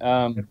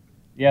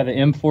 Yeah, the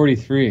RDB. The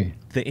M43.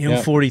 The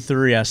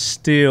M43. I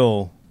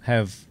still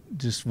have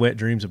just wet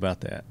dreams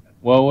about that.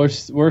 Well,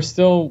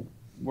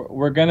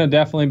 we're gonna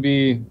definitely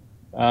be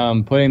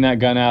putting that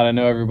gun out. I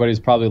know everybody's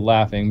probably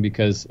laughing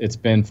because it's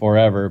been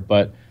forever,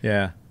 but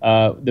yeah,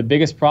 The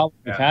biggest problem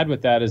we've had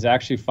with that is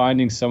actually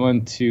finding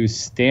someone to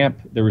stamp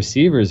the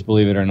receivers,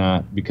 believe it or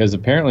not, because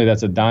apparently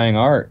that's a dying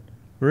art.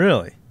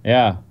 Really?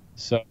 Yeah.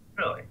 So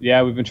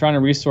yeah, we've been trying to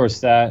resource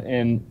that,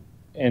 and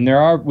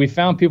we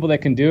found people that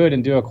can do it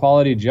and do a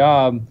quality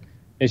job.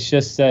 It's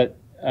just that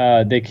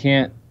they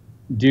can't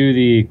do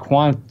the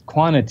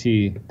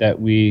quantity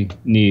that we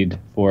need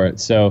for it.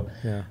 So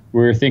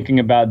we're thinking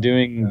about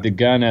doing the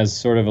gun as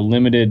sort of a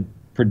limited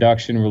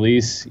production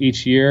release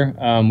each year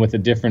with a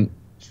different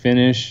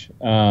finish,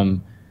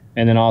 and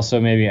then also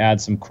maybe add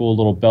some cool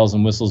little bells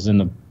and whistles in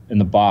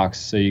the box,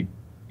 so you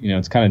know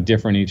it's kind of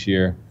different each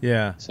year.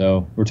 Yeah.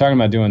 So we're talking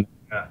about doing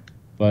that.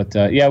 But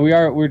yeah,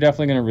 we're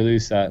definitely going to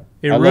release that.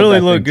 It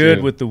really looked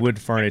good with the wood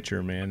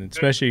furniture, man,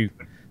 especially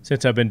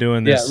since I've been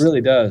doing this. Yeah, it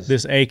really does.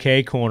 This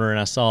AK corner, and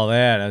I saw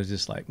that, I was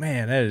just like,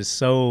 man, that is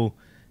so,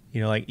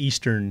 like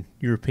Eastern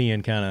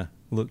European kind of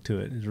look to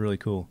it. It's really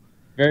cool.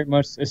 Very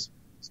much,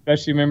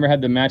 especially remember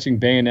had the matching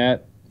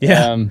bayonet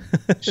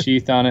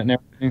sheath on it and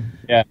everything.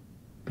 Yeah.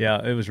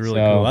 Yeah, it was really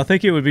cool. I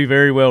think it would be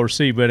very well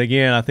received, but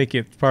again, I think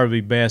it'd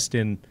probably be best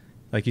in,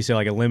 like you said,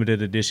 like a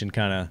limited edition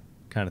kind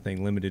of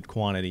thing, limited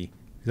quantity.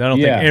 Because I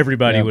don't think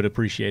everybody would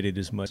appreciate it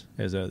as much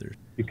as others.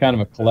 Be kind of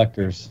a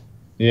collector's.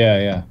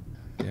 Yeah,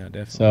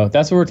 definitely. So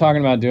that's what we're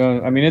talking about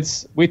doing. I mean,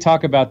 we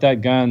talk about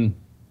that gun,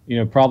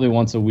 probably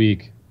once a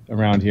week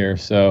around here.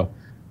 So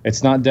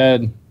it's not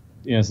dead.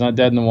 It's not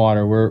dead in the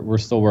water. We're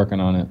still working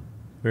on it.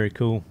 Very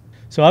cool.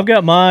 So I've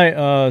got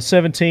my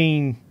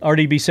 17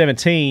 RDB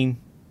 17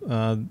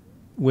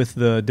 with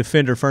the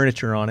Defender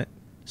furniture on it,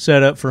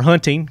 set up for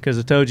hunting because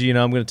I told you,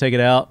 I'm going to take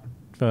it out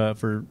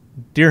for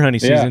deer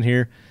hunting season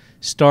here.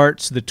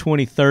 Starts the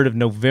 23rd of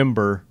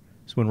November.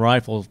 Is when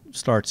rifle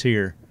starts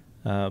here.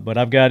 But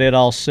I've got it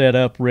all set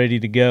up, ready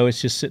to go. It's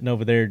just sitting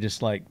over there,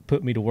 just like,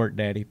 put me to work,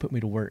 Daddy. Put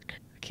me to work.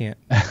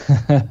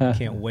 I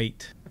can't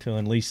wait to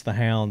unleash the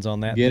hounds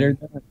on that. Get her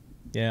done.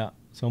 Yeah.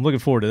 So I'm looking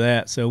forward to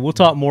that. So we'll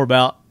talk more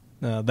about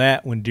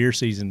that when deer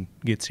season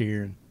gets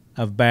here. And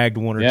I've bagged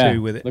one or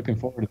two with it. Looking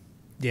forward to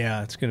it.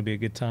 Yeah, it's going to be a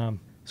good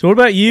time. So what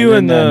about you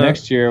and the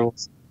next year?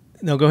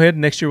 No, go ahead.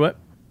 Next year what?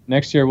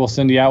 Next year we'll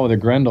send you out with a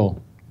Grendel.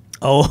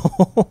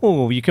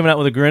 Oh, you coming out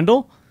with a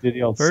Grendel?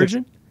 The old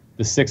version?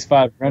 The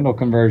 6.5 Grendel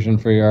conversion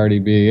for your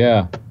RDB,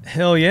 yeah.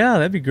 Hell yeah,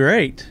 that'd be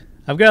great.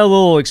 I've got a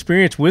little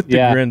experience with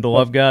the Grendel.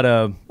 I've got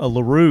a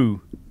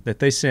LaRue that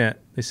they sent.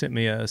 They sent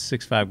me a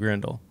 6.5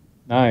 Grendel.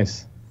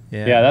 Nice.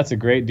 Yeah, that's a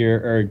great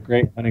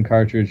great hunting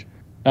cartridge.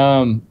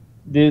 So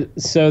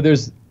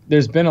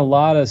there's been a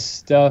lot of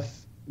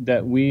stuff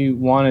that we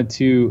wanted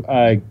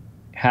to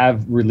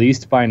have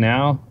released by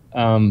now,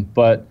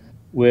 but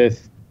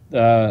with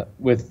the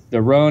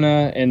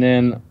Rona and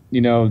then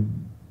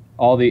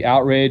all the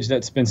outrage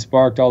that's been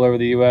sparked all over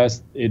the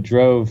U.S., it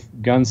drove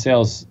gun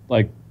sales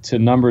to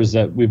numbers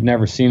that we've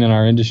never seen in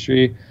our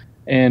industry,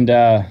 and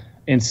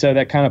so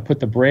that kind of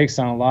put the brakes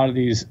on a lot of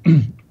these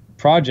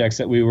projects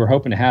that we were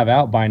hoping to have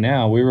out by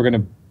now. We were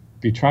going to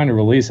be trying to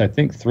release, I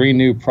think, 3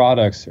 new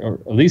products, or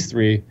at least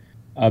 3,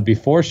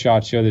 before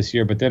SHOT Show this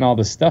year. But then all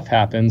this stuff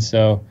happened,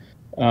 so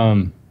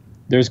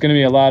there's going to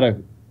be a lot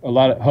of.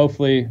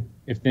 Hopefully,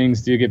 if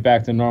things do get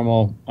back to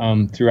normal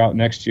throughout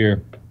next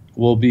year,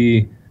 we'll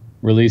be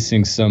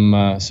releasing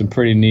some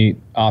pretty neat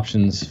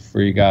options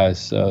for you guys.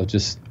 So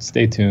just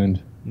stay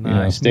tuned.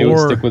 Nice.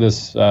 Stick with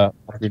us.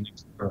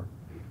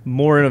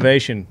 More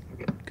innovation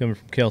coming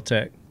from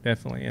Kel-Tec,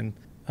 definitely, and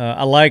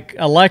I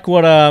like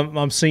what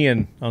I'm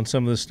seeing on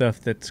some of the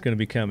stuff that's going to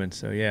be coming.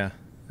 So yeah,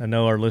 I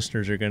know our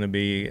listeners are going to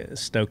be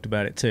stoked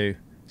about it too.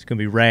 It's going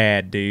to be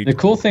rad, dude. The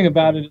cool thing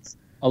about it is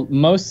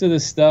most of the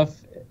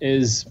stuff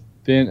is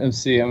been. Let's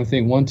see. I'm gonna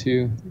think 1,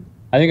 2.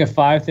 I think of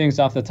 5 things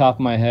off the top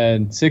of my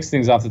head, 6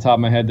 things off the top of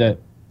my head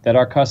that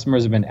our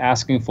customers have been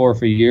asking for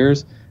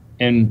years,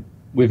 and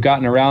we've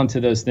gotten around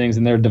to those things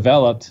and they're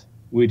developed.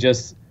 We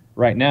just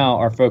right now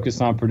are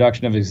focused on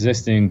production of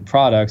existing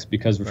products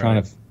because we're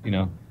trying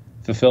to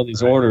fulfill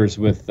these orders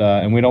with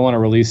and we don't want to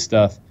release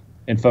stuff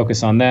and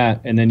focus on that,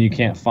 and then you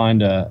can't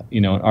find an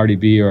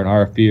RDB or an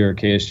RFB or a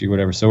KSG or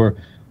whatever. So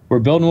we're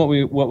building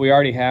what we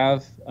already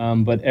have,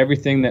 but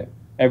everything that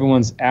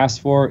everyone's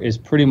asked for is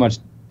pretty much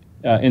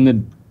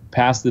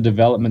past the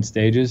development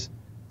stages.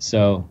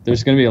 So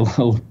there's going to be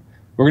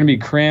we're going to be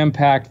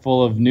cram-packed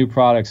full of new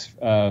products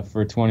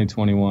for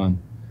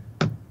 2021.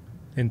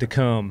 And to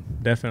come,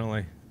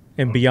 definitely.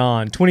 And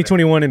beyond.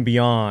 2021 and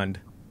beyond.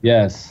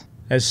 Yes.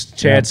 As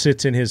Chad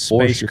sits in his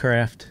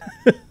spacecraft.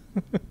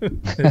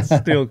 It's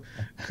still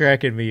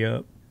cracking me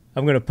up.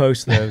 I'm going to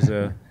post those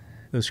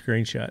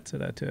screenshots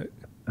that I took.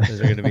 Those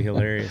are going to be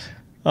hilarious.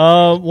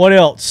 What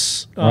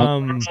else?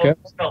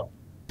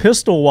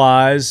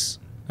 Pistol-wise,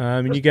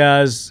 you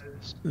guys,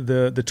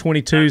 the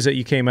 22s that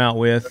you came out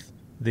with,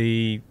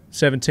 the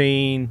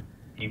 17,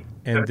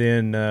 and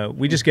then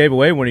we just gave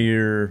away one of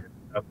your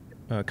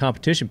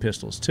competition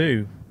pistols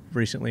too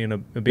recently in a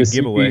big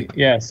giveaway.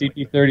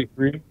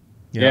 CP33.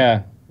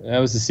 Yeah, that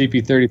was the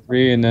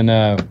CP33, and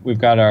then we've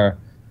got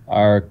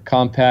our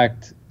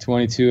compact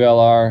 22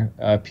 LR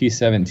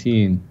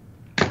P17,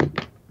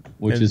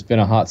 which has been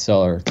a hot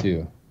seller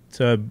too.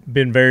 So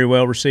been very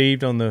well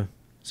received on the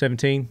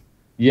 17.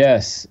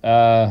 Yes,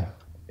 and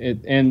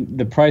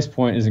the price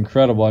point is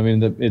incredible. I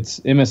mean, it's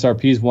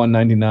MSRP is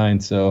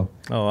 $199. So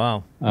oh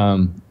wow.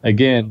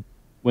 Again,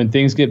 when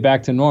things get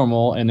back to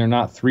normal and they're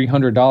not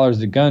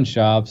 $300 at gun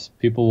shops,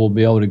 people will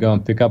be able to go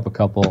and pick up a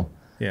couple.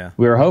 Yeah.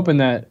 We were hoping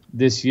that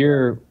this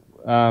year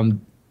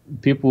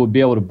people would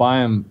be able to buy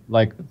them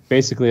like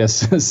basically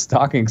as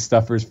stocking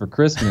stuffers for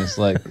Christmas,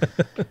 like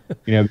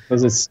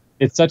because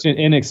it's such an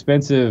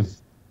inexpensive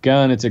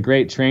gun. It's a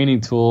great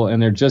training tool,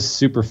 and they're just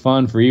super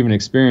fun for even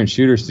experienced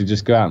shooters to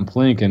just go out and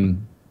plink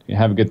and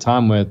have a good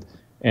time with.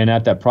 And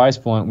at that price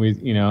point,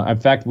 in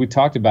fact, we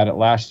talked about it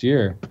last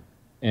year,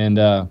 and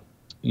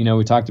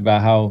we talked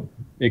about how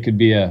it could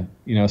be a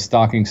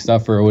stocking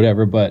stuffer or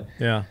whatever. But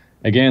yeah,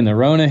 again, the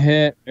Rona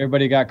hit,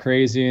 everybody got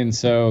crazy, and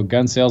so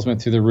gun sales went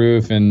through the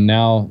roof, and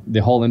now the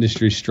whole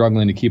industry is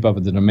struggling to keep up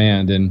with the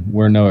demand, and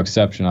we're no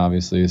exception,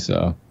 obviously.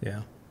 So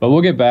yeah, but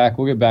we'll get back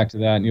to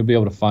that, and you'll be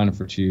able to find them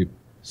for cheap.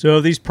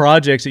 So these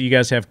projects that you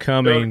guys have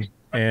coming,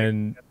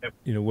 and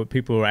what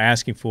people are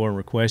asking for and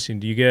requesting,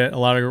 do you get a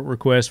lot of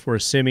requests for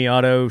a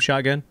semi-auto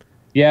shotgun?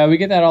 Yeah, we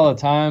get that all the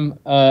time.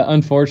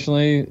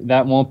 Unfortunately,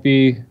 that won't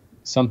be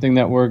something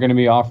that we're going to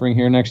be offering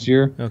here next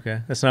year.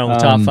 Okay, that's not on the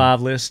top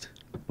 5 list.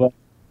 But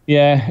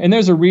yeah, and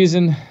there's a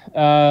reason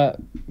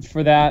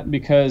for that,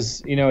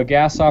 because a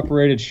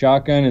gas-operated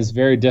shotgun is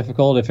very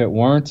difficult. If it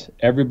weren't,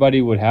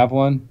 everybody would have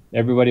one.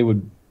 Everybody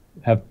would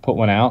have put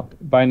one out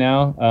by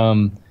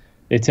now.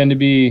 They tend to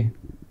be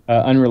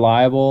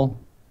unreliable,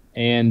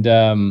 and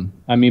I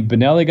mean,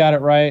 Benelli got it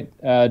right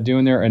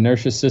doing their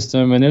inertia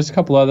system, and there's a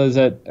couple others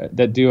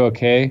that do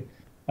okay.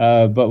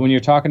 But when you're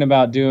talking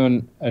about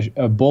doing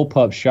a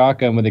bullpup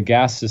shotgun with a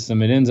gas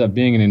system, it ends up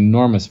being an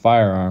enormous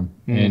firearm,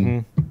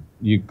 and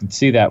you can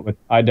see that with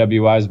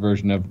IWI's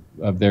version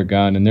of their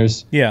gun. And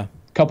there's a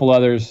couple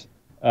others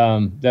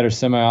that are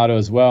semi-auto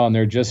as well, and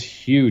they're just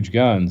huge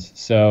guns.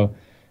 So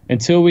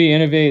until we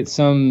innovate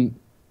some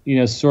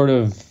sort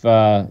of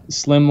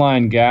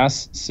slimline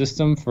gas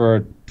system for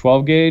a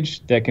 12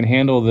 gauge that can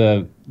handle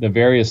the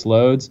various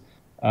loads,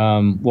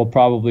 we'll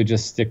probably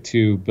just stick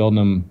to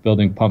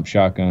building pump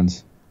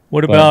shotguns.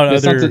 What about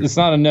it's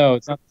not a no.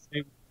 It's not the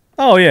same.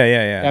 Oh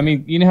yeah. I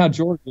mean, you know how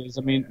George is.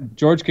 I mean,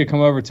 George could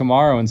come over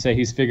tomorrow and say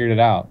he's figured it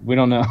out. We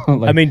don't know.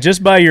 I mean,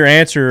 just by your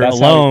answer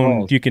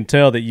alone, you can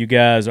tell that you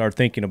guys are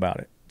thinking about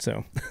it.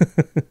 So,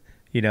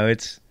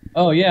 it's.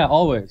 Oh yeah,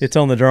 always. It's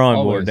on the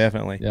drawing board,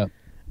 definitely. Yeah.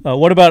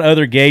 What about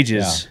other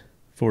gauges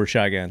for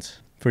shotguns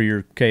for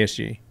your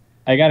KSG?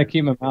 I got to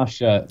keep my mouth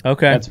shut.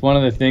 Okay. That's one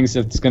of the things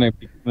that's going to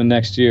be coming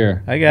next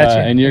year. I got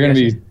you. And you're going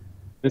to be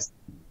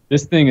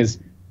this thing is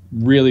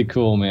really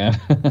cool, man.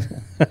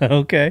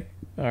 Okay.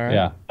 All right.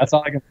 Yeah, that's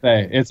all I can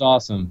say. It's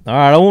awesome. All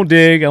right. I won't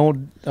dig. I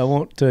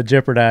won't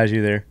jeopardize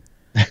you there.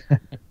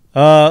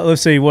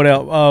 Let's see what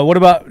else. What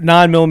about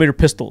 9mm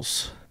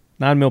pistols?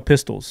 9mm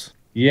pistols.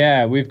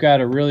 Yeah, we've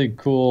got a really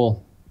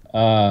cool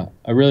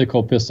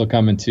pistol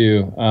coming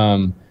too.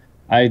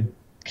 I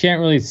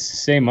can't really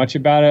say much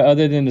about it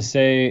other than to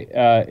say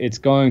it's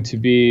going to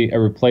be a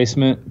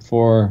replacement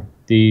for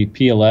the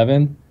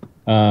P11,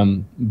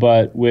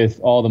 but with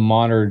all the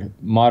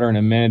modern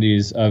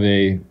amenities of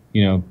a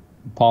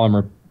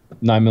polymer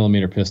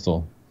 9mm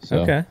pistol.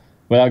 So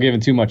without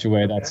giving too much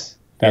away, that's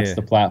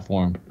the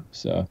platform.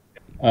 So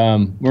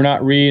we're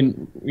not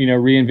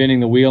reinventing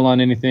the wheel on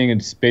anything.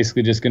 It's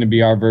basically just going to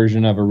be our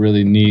version of a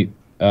really neat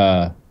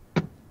polymer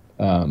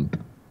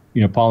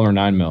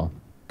 9mm.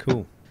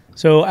 Cool.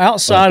 So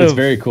it's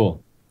very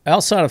cool.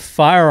 Outside of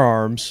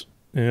firearms,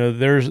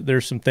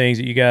 there's some things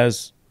that you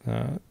guys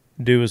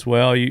do as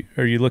well. Are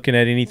you looking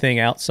at anything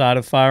outside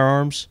of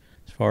firearms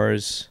as far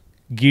as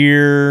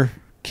gear,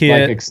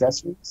 kit, like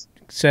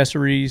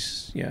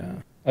accessories?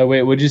 Yeah. Oh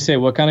wait, what'd you say?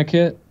 What kind of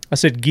kit? I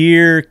said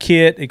gear,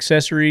 kit,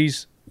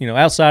 accessories.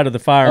 Outside of the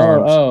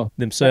firearms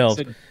themselves.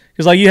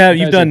 Because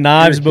you've done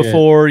knives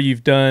before,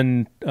 you've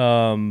done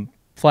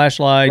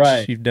flashlights,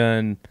 right. You've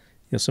done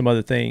some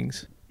other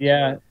things.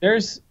 Yeah,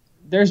 there's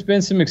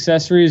been some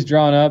accessories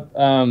drawn up.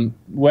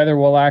 Whether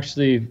we'll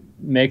actually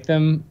make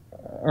them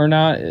or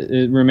not,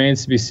 it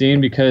remains to be seen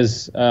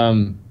because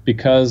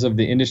of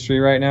the industry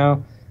right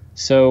now.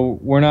 So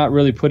we're not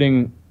really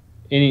putting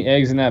any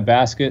eggs in that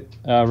basket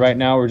right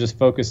now. We're just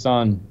focused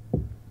on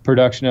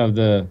production of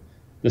the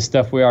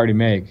stuff we already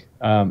make.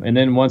 And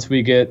then once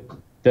we get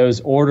those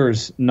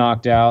orders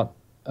knocked out,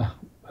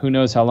 who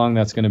knows how long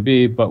that's going to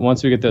be, but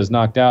once we get those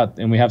knocked out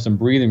and we have some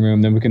breathing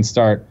room, then we can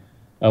start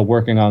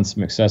working on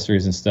some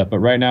accessories and stuff. But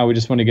right now we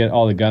just want to get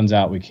all the guns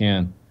out we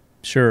can.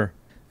 Sure.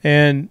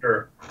 And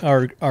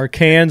are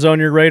cans on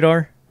your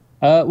radar?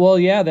 Well,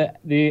 yeah,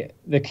 the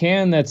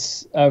can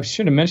that's I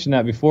should have mentioned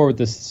that before with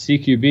the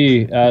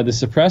CQB, the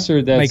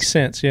suppressor that makes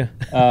sense, yeah.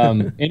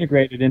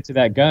 integrated into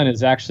that gun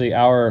is actually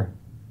our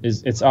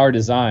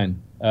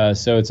design.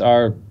 So it's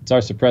our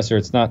suppressor.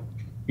 It's not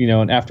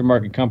an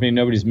aftermarket company.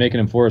 Nobody's making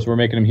them for us. We're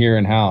making them here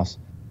in house.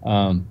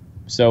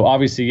 So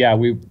obviously, yeah,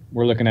 we're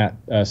looking at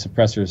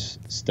suppressors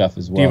stuff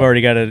as well. You've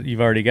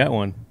already got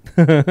one.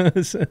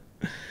 So,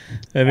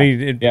 I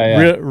mean,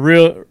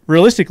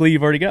 realistically,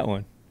 you've already got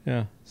one.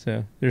 Yeah.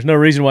 So there's no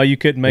reason why you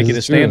couldn't make it a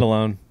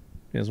standalone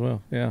as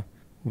well. Yeah.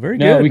 Very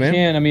good, No, we man.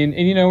 can. I mean,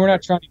 and we're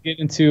not trying to get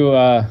into,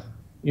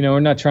 we're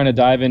not trying to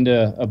dive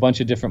into a bunch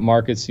of different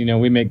markets.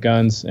 We make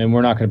guns, and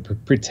we're not going to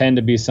pretend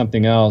to be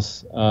something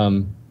else.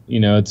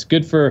 It's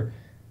good for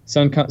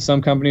some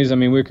companies. I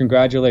mean, we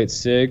congratulate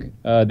SIG.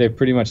 They've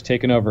pretty much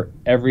taken over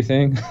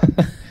everything.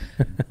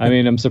 I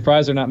mean, I'm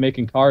surprised they're not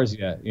making cars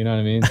yet. You know what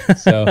I mean?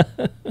 So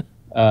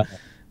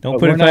don't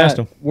put it past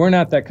them. We're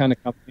not that kind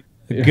of company.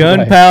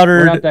 Gunpowdered.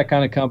 We're not that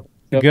kind of company.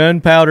 So,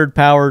 gunpowdered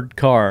powered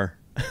car.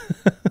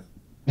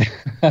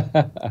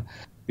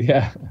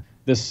 Yeah,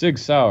 the Sig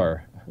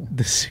Sauer.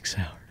 The 6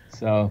 hour.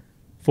 So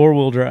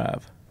 4-wheel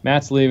drive.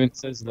 Matt's leaving.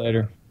 Says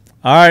later.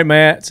 All right,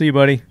 Matt. See you,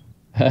 buddy.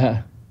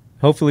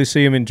 Hopefully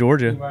see him in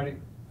Georgia.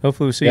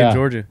 Hopefully we'll see you in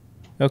Georgia.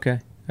 Okay.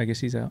 I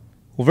guess he's out.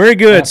 Well, very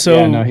good.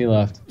 No, he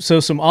left. So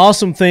some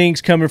awesome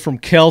things coming from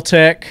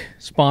Kel-Tec,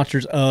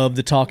 sponsors of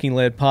the Talking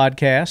Lead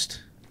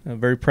podcast. I'm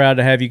very proud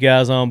to have you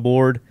guys on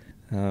board.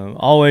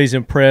 Always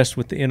impressed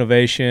with the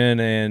innovation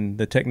and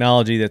the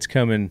technology that's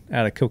coming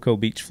out of Cocoa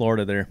Beach,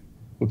 Florida there.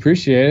 We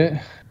appreciate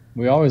it.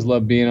 We always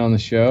love being on the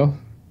show.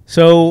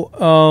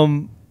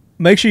 So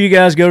make sure you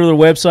guys go to their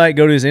website,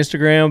 go to his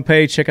Instagram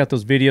page, check out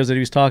those videos that he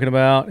was talking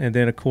about. And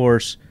then, of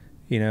course,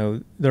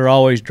 they're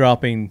always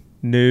dropping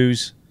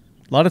news.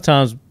 A lot of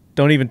times,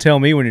 don't even tell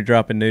me when you're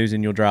dropping news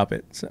and you'll drop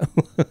it. So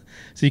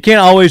you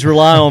can't always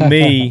rely on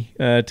me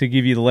to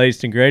give you the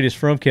latest and greatest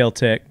from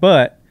Kel-Tec,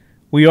 but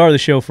we are the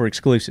show for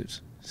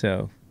exclusives.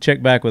 So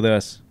check back with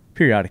us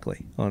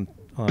periodically on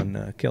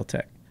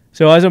Kel-Tec.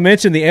 So as I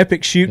mentioned, the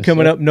Epic Shoot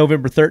coming up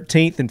November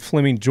 13th in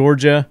Fleming,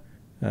 Georgia.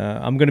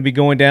 I'm going to be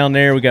going down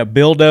there. We got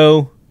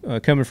Bildo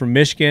coming from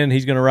Michigan.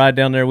 He's going to ride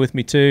down there with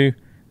me too.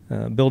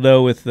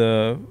 Bildo with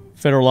the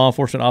Federal Law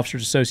Enforcement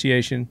Officers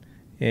Association.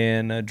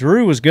 And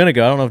Drew was going to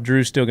go. I don't know if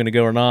Drew's still going to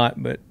go or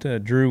not,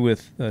 but Drew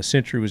with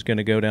Century was going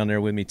to go down there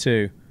with me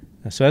too.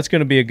 So that's going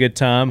to be a good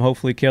time.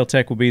 Hopefully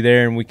Kel-Tec will be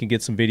there and we can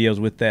get some videos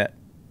with that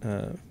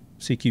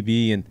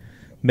CQB. And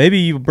maybe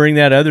you bring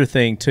that other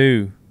thing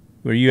too.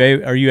 Are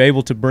you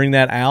able to bring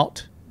that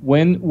out?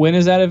 When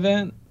is that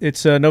event?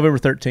 It's November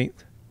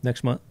 13th,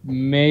 next month.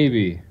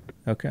 Maybe.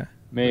 Okay.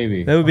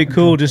 Maybe. That would be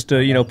cool just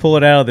to, pull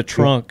it out of the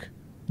trunk,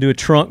 do a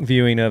trunk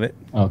viewing of it.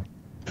 Oh.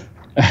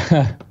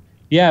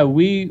 Yeah,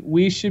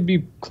 we should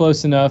be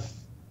close enough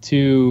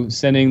to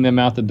sending them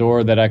out the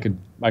door that I could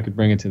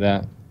bring it to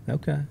that.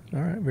 Okay.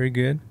 All right. Very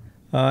good.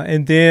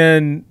 And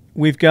then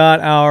we've got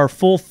our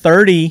full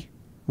 30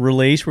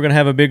 release. We're going to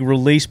have a big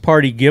release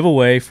party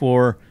giveaway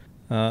for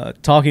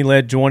Talking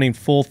Lead joining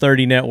Full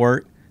 30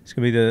 Network. It's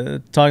going to be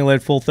the Talking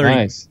Lead Full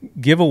 30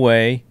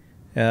 giveaway.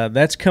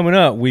 That's coming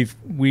up.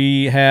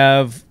 We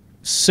have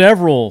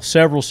several.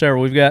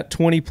 We've got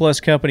 20 plus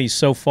companies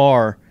so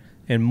far,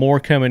 and more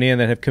coming in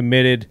that have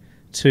committed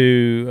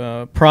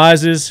to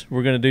prizes.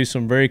 We're going to do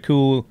some very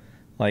cool,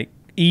 like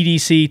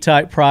EDC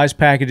type prize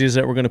packages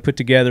that we're going to put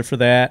together for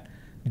that.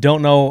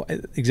 Don't know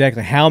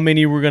exactly how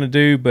many we're going to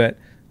do, but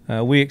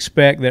we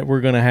expect that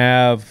we're going to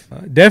have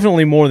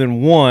definitely more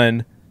than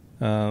one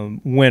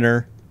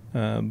winner.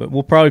 But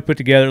we'll probably put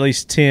together at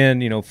least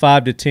 10,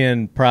 5 to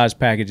 10 prize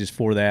packages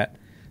for that,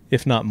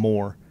 if not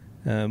more.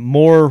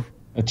 More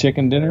a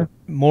chicken dinner.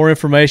 More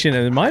information,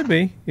 and it might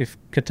be if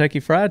Kentucky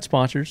Fried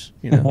sponsors.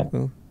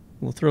 We'll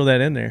throw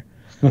that in there.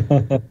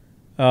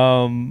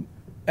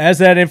 As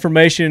that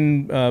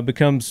information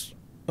becomes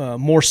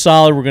more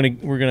solid,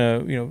 we're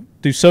gonna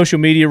do social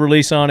media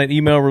release on it,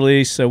 email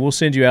release. So we'll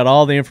send you out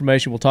all the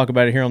information. We'll talk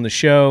about it here on the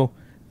show.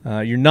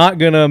 You're not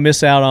gonna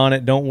miss out on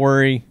it. Don't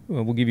worry.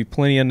 We'll give you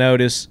plenty of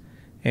notice,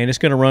 and it's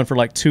gonna run for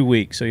like 2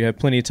 weeks, so you have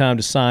plenty of time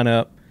to sign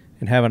up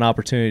and have an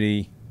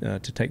opportunity to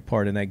take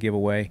part in that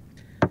giveaway.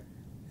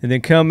 And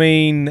then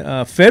coming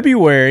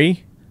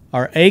February,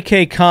 our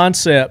AK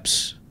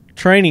Koncepts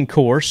training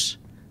course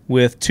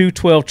with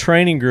 212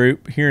 Training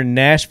Group here in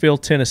Nashville,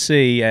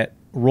 Tennessee at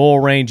Royal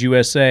Range,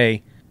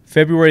 USA.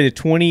 February the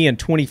 20th and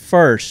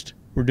 21st,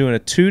 we're doing a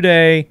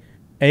 2-day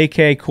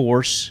AK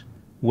course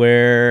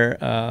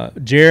where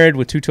Jared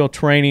with 212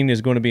 Training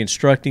is going to be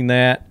instructing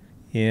that.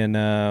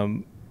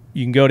 And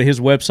you can go to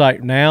his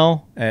website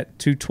now at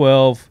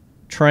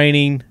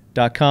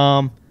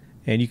 212training.com,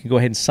 and you can go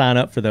ahead and sign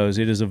up for those.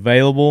 It is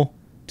available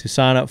to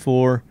sign up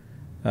for.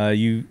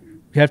 You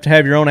have to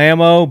have your own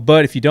ammo,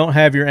 but if you don't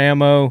have your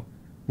ammo,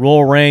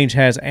 Royal Range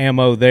has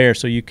ammo there,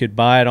 so you could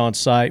buy it on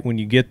site when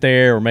you get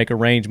there or make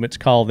arrangements,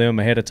 call them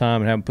ahead of time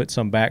and have them put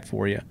some back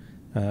for you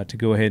to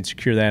go ahead and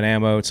secure that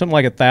ammo. It's something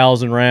like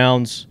 1,000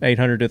 rounds,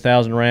 800 to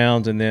 1,000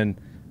 rounds, and then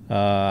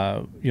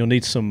you'll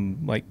need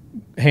some like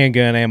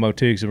handgun ammo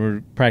too, because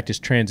we're practice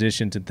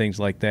transitions and things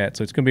like that.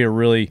 So it's going to be a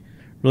really,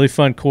 really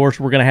fun course.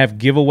 We're going to have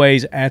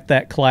giveaways at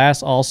that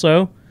class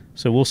also.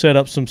 So we'll set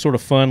up some sort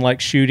of fun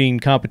like shooting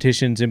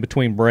competitions in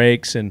between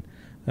breaks, and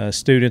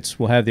students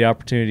will have the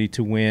opportunity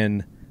to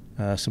win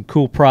some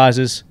cool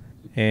prizes.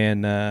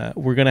 And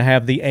we're going to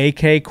have the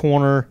AK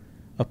Corner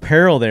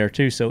apparel there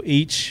too. So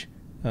each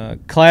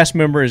class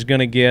member is going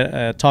to get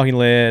a Talking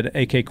Lead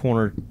AK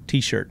Corner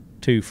T-shirt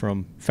too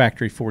from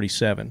Factory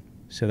 47.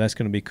 So that's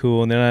going to be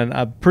cool. And then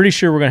I'm pretty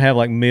sure we're going to have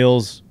like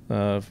meals,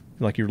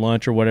 like your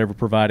lunch or whatever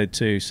provided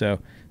too. So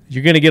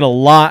you're going to get a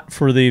lot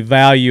for the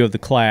value of the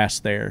class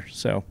there.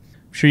 So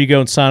I'm sure you go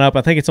and sign up.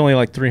 I think it's only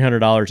like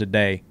 $300 a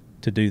day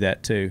to do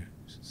that too.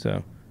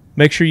 So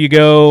make sure you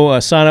go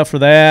sign up for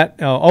that.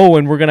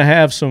 And we're going to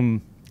have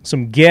some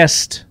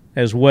guests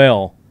as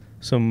well.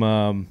 Some,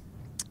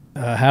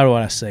 how do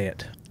I say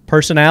it?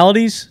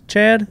 Personalities,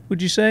 Chad,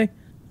 would you say?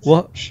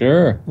 Well,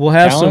 sure. We'll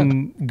have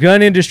some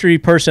gun industry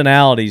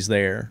personalities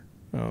there.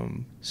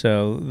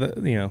 So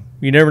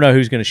you never know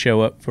who's going to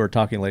show up for a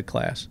Talking Lead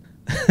class.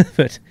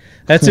 But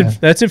that's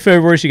in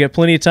February, so you got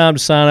plenty of time to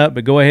sign up,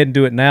 but go ahead and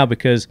do it now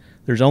because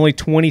there's only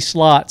 20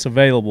 slots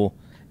available.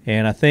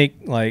 And I think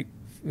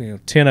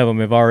 10 of them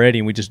have already,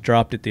 and we just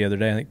dropped it the other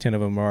day. I think 10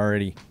 of them are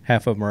already,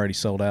 half of them are already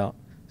sold out.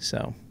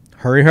 So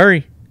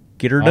hurry,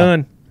 get her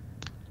done.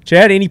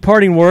 Chad, any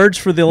parting words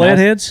for the lead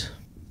heads?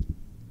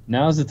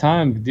 Now's the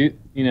time.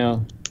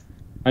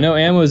 I know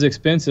ammo is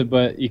expensive,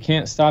 but you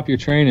can't stop your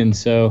training.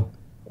 So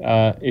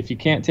if you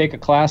can't take a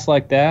class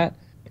like that,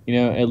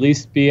 at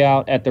least be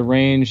out at the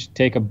range,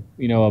 take a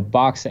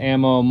box of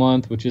ammo a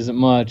month, which isn't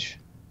much,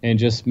 and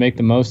just make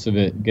the most of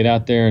it. Get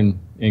out there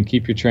and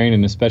keep your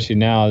training, especially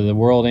now. The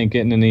world ain't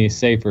getting any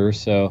safer,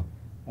 so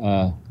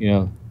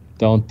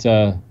don't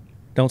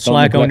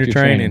slack on your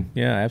training.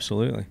 Yeah,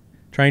 absolutely.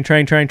 Train.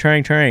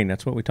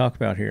 That's what we talk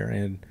about here.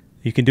 And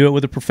you can do it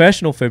with a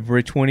professional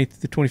February 20th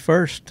to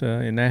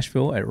 21st in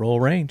Nashville at Royal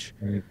Range.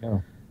 There you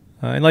go.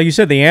 And like you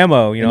said, the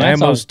ammo,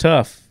 ammo's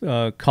tough.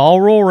 Call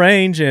Royal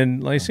Range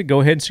and, like I said, go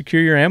ahead and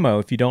secure your ammo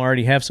if you don't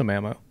already have some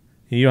ammo.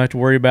 You don't have to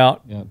worry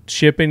about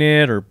shipping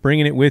it or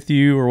bringing it with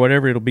you or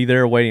whatever. It'll be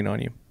there waiting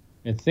on you.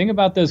 The thing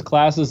about those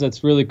classes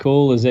that's really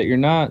cool is that you're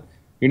not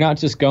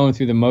just going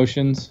through the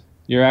motions.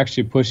 You're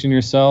actually pushing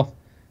yourself,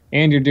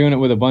 and you're doing it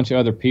with a bunch of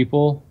other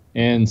people.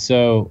 And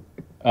so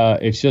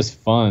it's just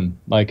fun.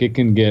 Like, it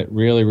can get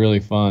really, really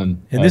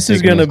fun. And this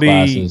is going to be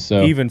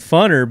even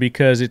funner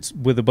because it's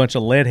with a bunch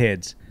of lead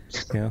heads.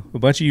 A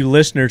bunch of you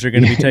listeners are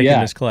going to be taking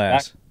this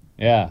class.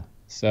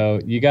 So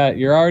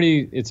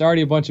it's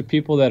already a bunch of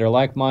people that are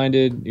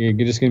like-minded. You're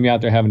just going to be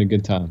out there having a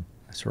good time.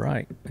 That's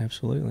right.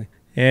 Absolutely.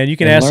 And you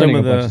can ask some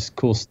of the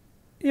cool.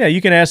 Yeah,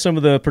 you can ask some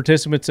of the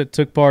participants that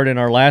took part in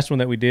our last one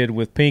that we did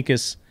with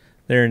Pincus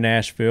there in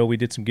Nashville. We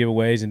did some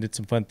giveaways and did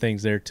some fun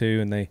things there too,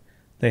 and they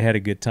had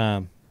a good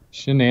time.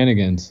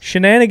 Shenanigans.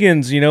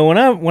 When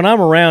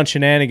I'm around,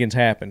 shenanigans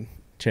happen,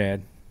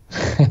 Chad.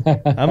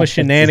 I'm a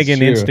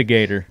shenanigan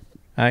instigator.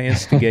 I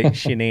instigate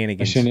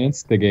shenanigans. An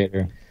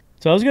instigator.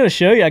 So I was going to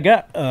show you. I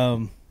got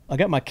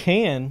my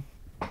can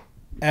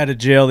out of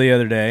jail the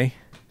other day.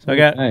 So I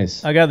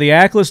got the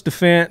Atlas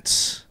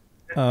Defense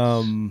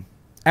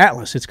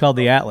Atlas. It's called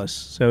the Atlas.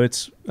 So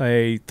it's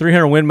a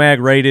 300 Win Mag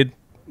rated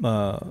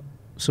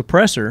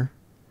suppressor.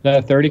 Is that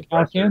a 30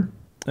 cal can?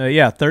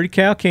 30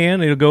 cal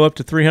can. It'll go up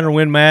to 300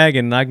 Win Mag,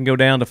 and I can go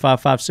down to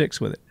 5.56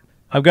 with it.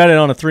 I've got it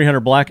on a 300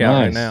 blackout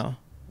right now.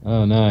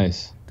 Oh,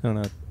 nice. On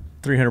a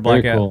 300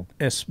 blackout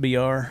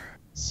SBR.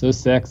 So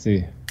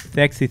sexy.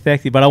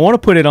 Sexy. But I want to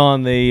put it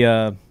on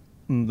the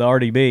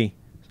RDB.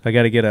 I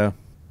got to get an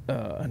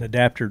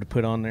adapter to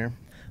put on there.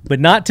 But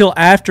not till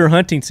after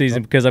hunting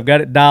season because I've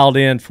got it dialed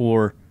in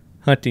for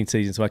hunting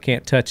season, so I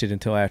can't touch it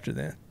until after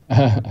then.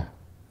 I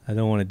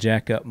don't want to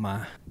jack up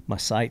my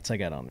sights I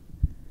got on it.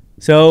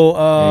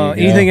 So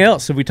anything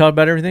else? Have we talked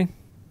about everything?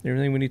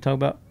 Everything we need to talk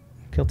about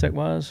Kel-Tec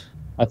wise?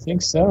 I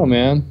think so,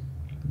 man.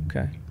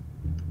 Okay.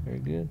 Very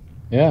good.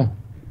 Yeah.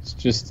 It's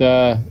just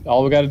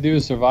all we got to do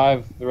is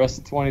survive the rest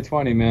of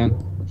 2020,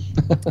 man.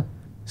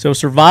 So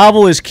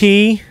survival is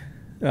key,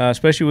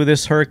 especially with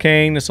this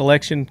hurricane, this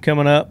election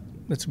coming up.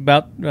 It's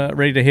about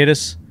ready to hit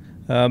us.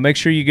 Make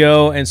sure you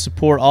go and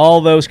support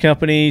all those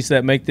companies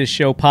that make this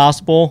show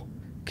possible.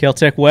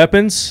 Kel-Tec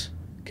Weapons,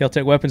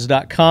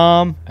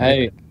 KelTecWeapons.com.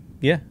 Hey.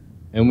 Yeah.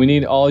 And we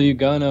need all you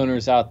gun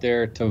owners out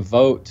there to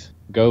vote.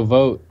 Go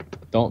vote.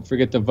 Don't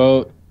forget to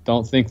vote.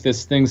 Don't think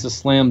this thing's a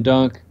slam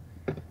dunk.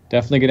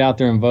 Definitely get out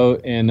there and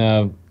vote,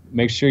 and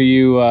make sure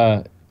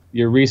you're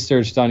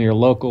researched on your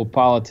local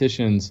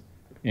politicians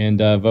and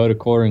vote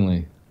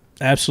accordingly.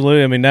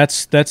 Absolutely. I mean,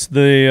 that's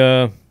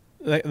the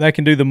that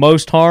can do the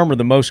most harm or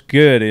the most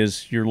good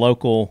is your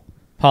local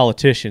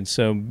politicians.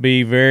 So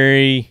be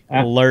very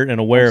alert and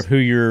aware of who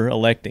you're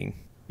electing.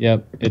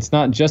 Yep. It's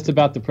not just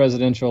about the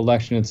presidential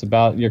election. It's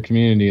about your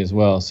community as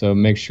well. So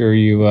make sure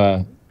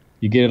you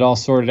get it all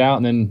sorted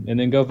out and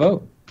then go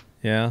vote.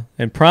 Yeah.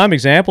 And prime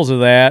examples of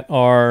that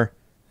are,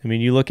 I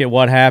mean, you look at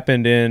what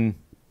happened in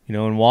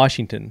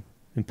Washington,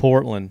 in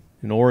Portland,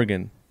 in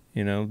Oregon.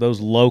 Those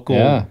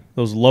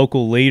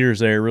local leaders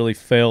there really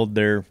failed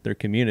their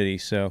community.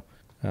 So,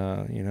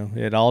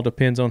 it all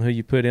depends on who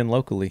you put in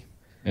locally.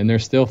 And they're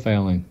still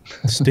failing.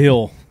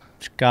 Still,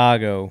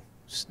 Chicago,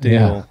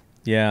 still,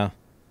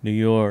 New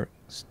York,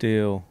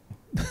 still.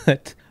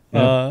 But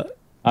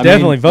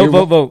definitely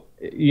vote.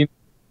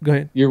 Go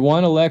ahead. You're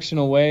one election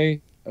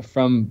away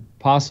from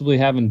possibly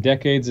having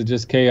decades of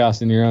just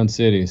chaos in your own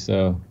city.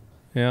 So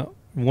yeah,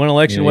 one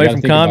election you away gotta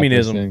from think about those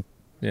communism. things.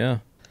 Yeah.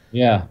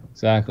 Yeah,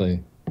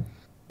 exactly.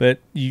 But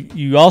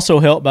you also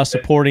help by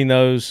supporting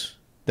those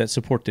that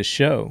support this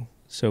show.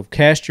 So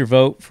cast your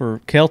vote for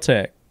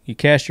Kel-Tec. You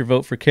cast your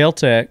vote for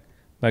Kel-Tec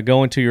by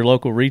going to your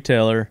local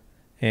retailer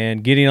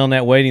and getting on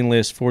that waiting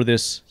list for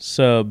this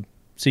Sub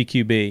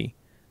CQB,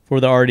 for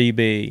the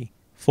RDB,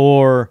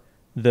 for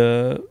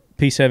the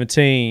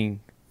P17,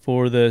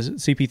 for the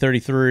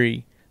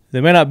CP33.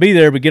 They may not be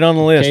there, but get on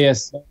the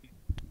list.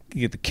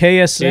 You get the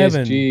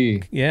KS7.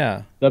 KSG.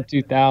 Yeah. Sub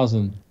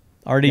 2000.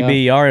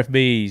 RDB,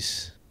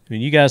 RFBs. I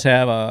mean, you guys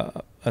have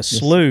a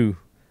slew.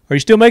 Are you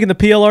still making the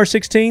PLR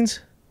 16s?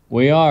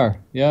 We are.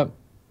 Yep.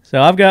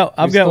 So I've got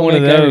one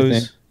of those.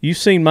 Everything. You've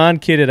seen mine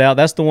kitted out.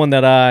 That's the one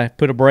that I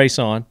put a brace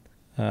on.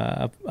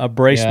 I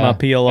braced my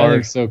PLR that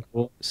looks so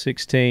cool.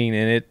 16,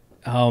 and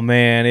oh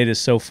man, it is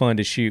so fun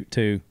to shoot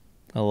too.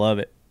 I love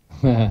it.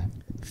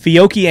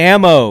 Fiocchi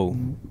Ammo.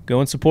 Go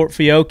and support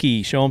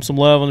Fiocchi. Show them some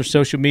love on their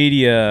social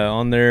media,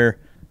 on their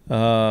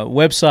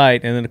website,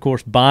 and then of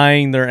course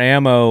buying their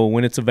ammo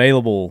when it's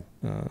available.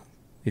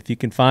 If you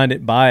can find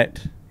it, buy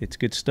it. It's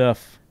good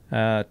stuff.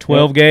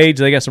 12 gauge.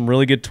 They got some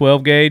really good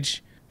 12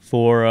 gauge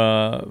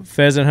for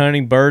pheasant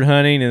hunting, bird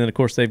hunting, and then of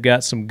course they've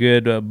got some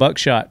good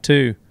buckshot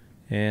too.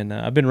 And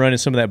I've been running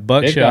some of that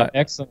buckshot. They've got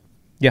excellent.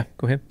 Yeah,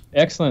 go ahead.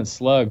 Excellent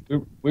slug.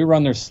 We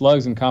run their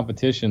slugs in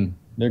competition.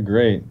 They're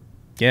great.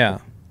 Yeah,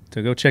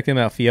 so go check them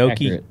out.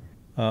 Fiocchi.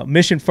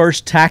 Mission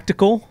First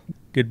Tactical.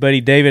 Good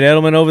buddy David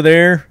Edelman over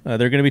there.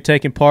 They're going to be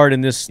taking part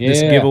in this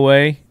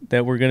giveaway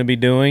that we're going to be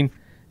doing,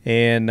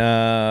 and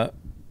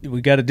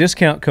we got a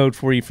discount code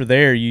for you for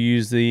there. You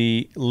use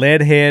the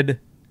Leadhead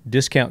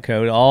discount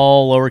code,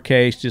 all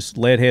lowercase, just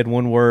Leadhead,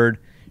 one word.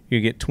 You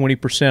get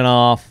 20%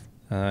 off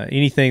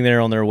anything there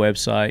on their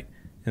website.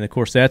 And, of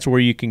course, that's where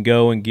you can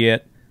go and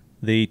get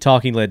the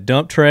Talking Lead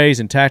dump trays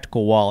and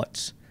tactical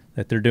wallets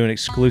that they're doing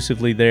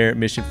exclusively there at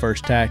Mission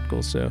First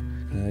Tactical. So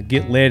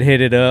get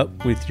lead-headed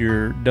up with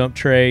your dump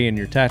tray and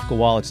your tactical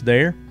wallets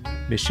there,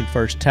 Mission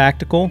First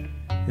Tactical.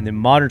 And then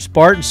Modern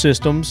Spartan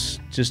Systems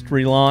just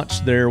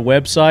relaunched their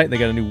website. They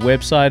got a new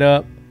website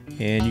up,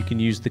 and you can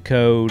use the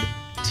code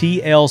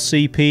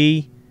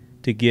TLCP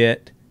to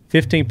get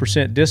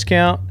 15%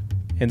 discount,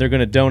 and they're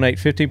going to donate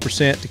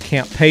 15% to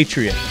Camp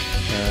Patriot.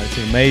 It's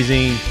an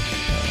amazing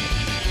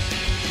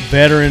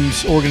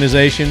veterans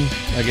organization.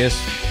 I guess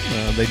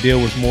they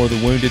deal with more of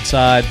the wounded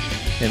side,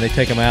 and they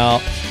take them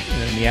out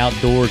in the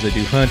outdoors. They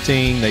do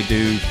hunting, they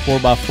do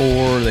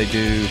 4x4, they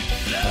do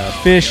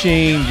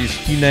fishing,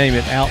 just you name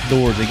it,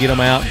 outdoors. They get them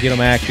out, get them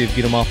active,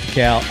 get them off the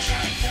couch,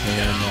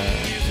 and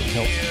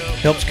it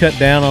helps cut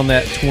down on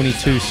that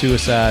 22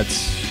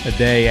 suicides a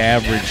day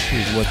average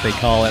is what they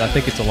call it. I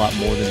think it's a lot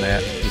more than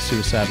that, the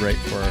suicide rate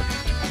for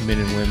our men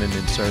and women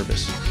in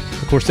service.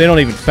 Of course, they don't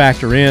even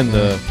factor in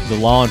the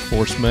law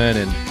enforcement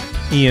and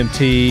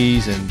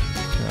EMTs and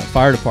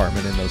fire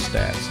department in those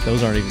stats.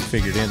 Those aren't even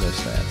figured in those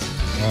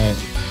stats. Right.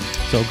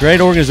 So great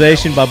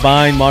organization by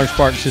buying Modern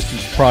Spartan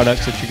Systems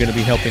products that you're going to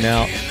be helping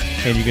out,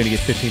 and you're going to get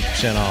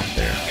 15% off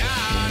there.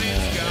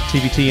 And,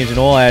 TVT engine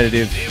oil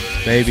additive,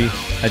 baby.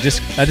 I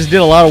just did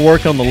a lot of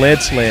work on the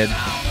lead sled.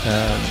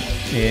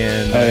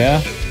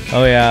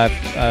 Oh yeah,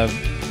 I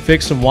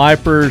fixed some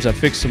wipers. I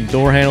fixed some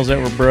door handles that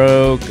were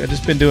broke. I've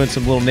just been doing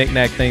some little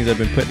knick-knack things I've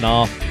been putting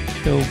off.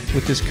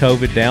 With this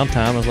COVID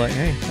downtime, I was like,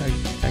 hey,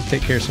 I can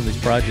take care of some of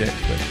these projects.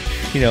 But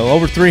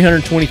over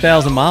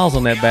 320,000 miles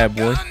on that bad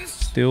boy.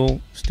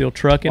 Still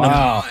trucking.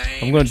 Wow.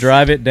 I'm going to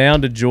drive it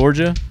down to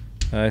Georgia.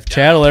 If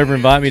Chad will ever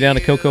invite me down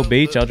to Cocoa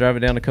Beach, I'll drive it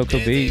down to Cocoa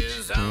Beach.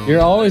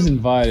 You're always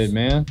invited,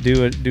 man.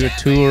 Do a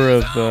tour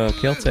of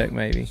Kel-Tec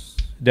maybe.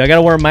 Do I got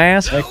to wear a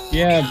mask?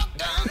 Yeah.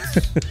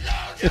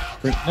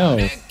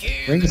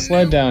 Bring the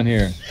sled down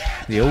here.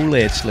 The old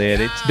lead sled.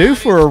 It's due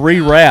for a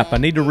rewrap. I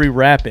need to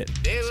rewrap it.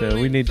 So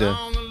we need to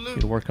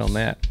work on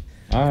that.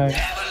 All right.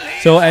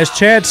 So as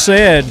Chad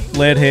said,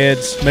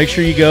 Leadheads, make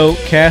sure you go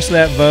cast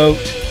that vote.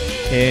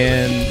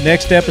 And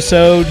next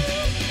episode,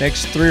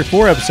 next 3 or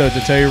 4 episodes, I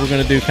tell you, we're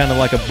going to do kind of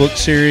like a book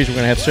series. We're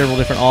going to have several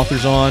different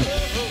authors on.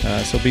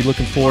 So be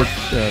looking forward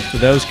for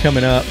those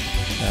coming up.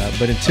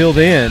 But until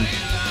then,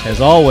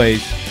 as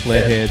always,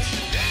 Leadheads,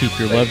 keep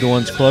your loved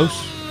ones close.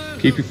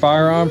 Keep your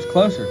firearms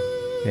closer.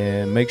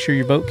 And make sure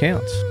your vote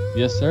counts.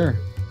 Yes, sir.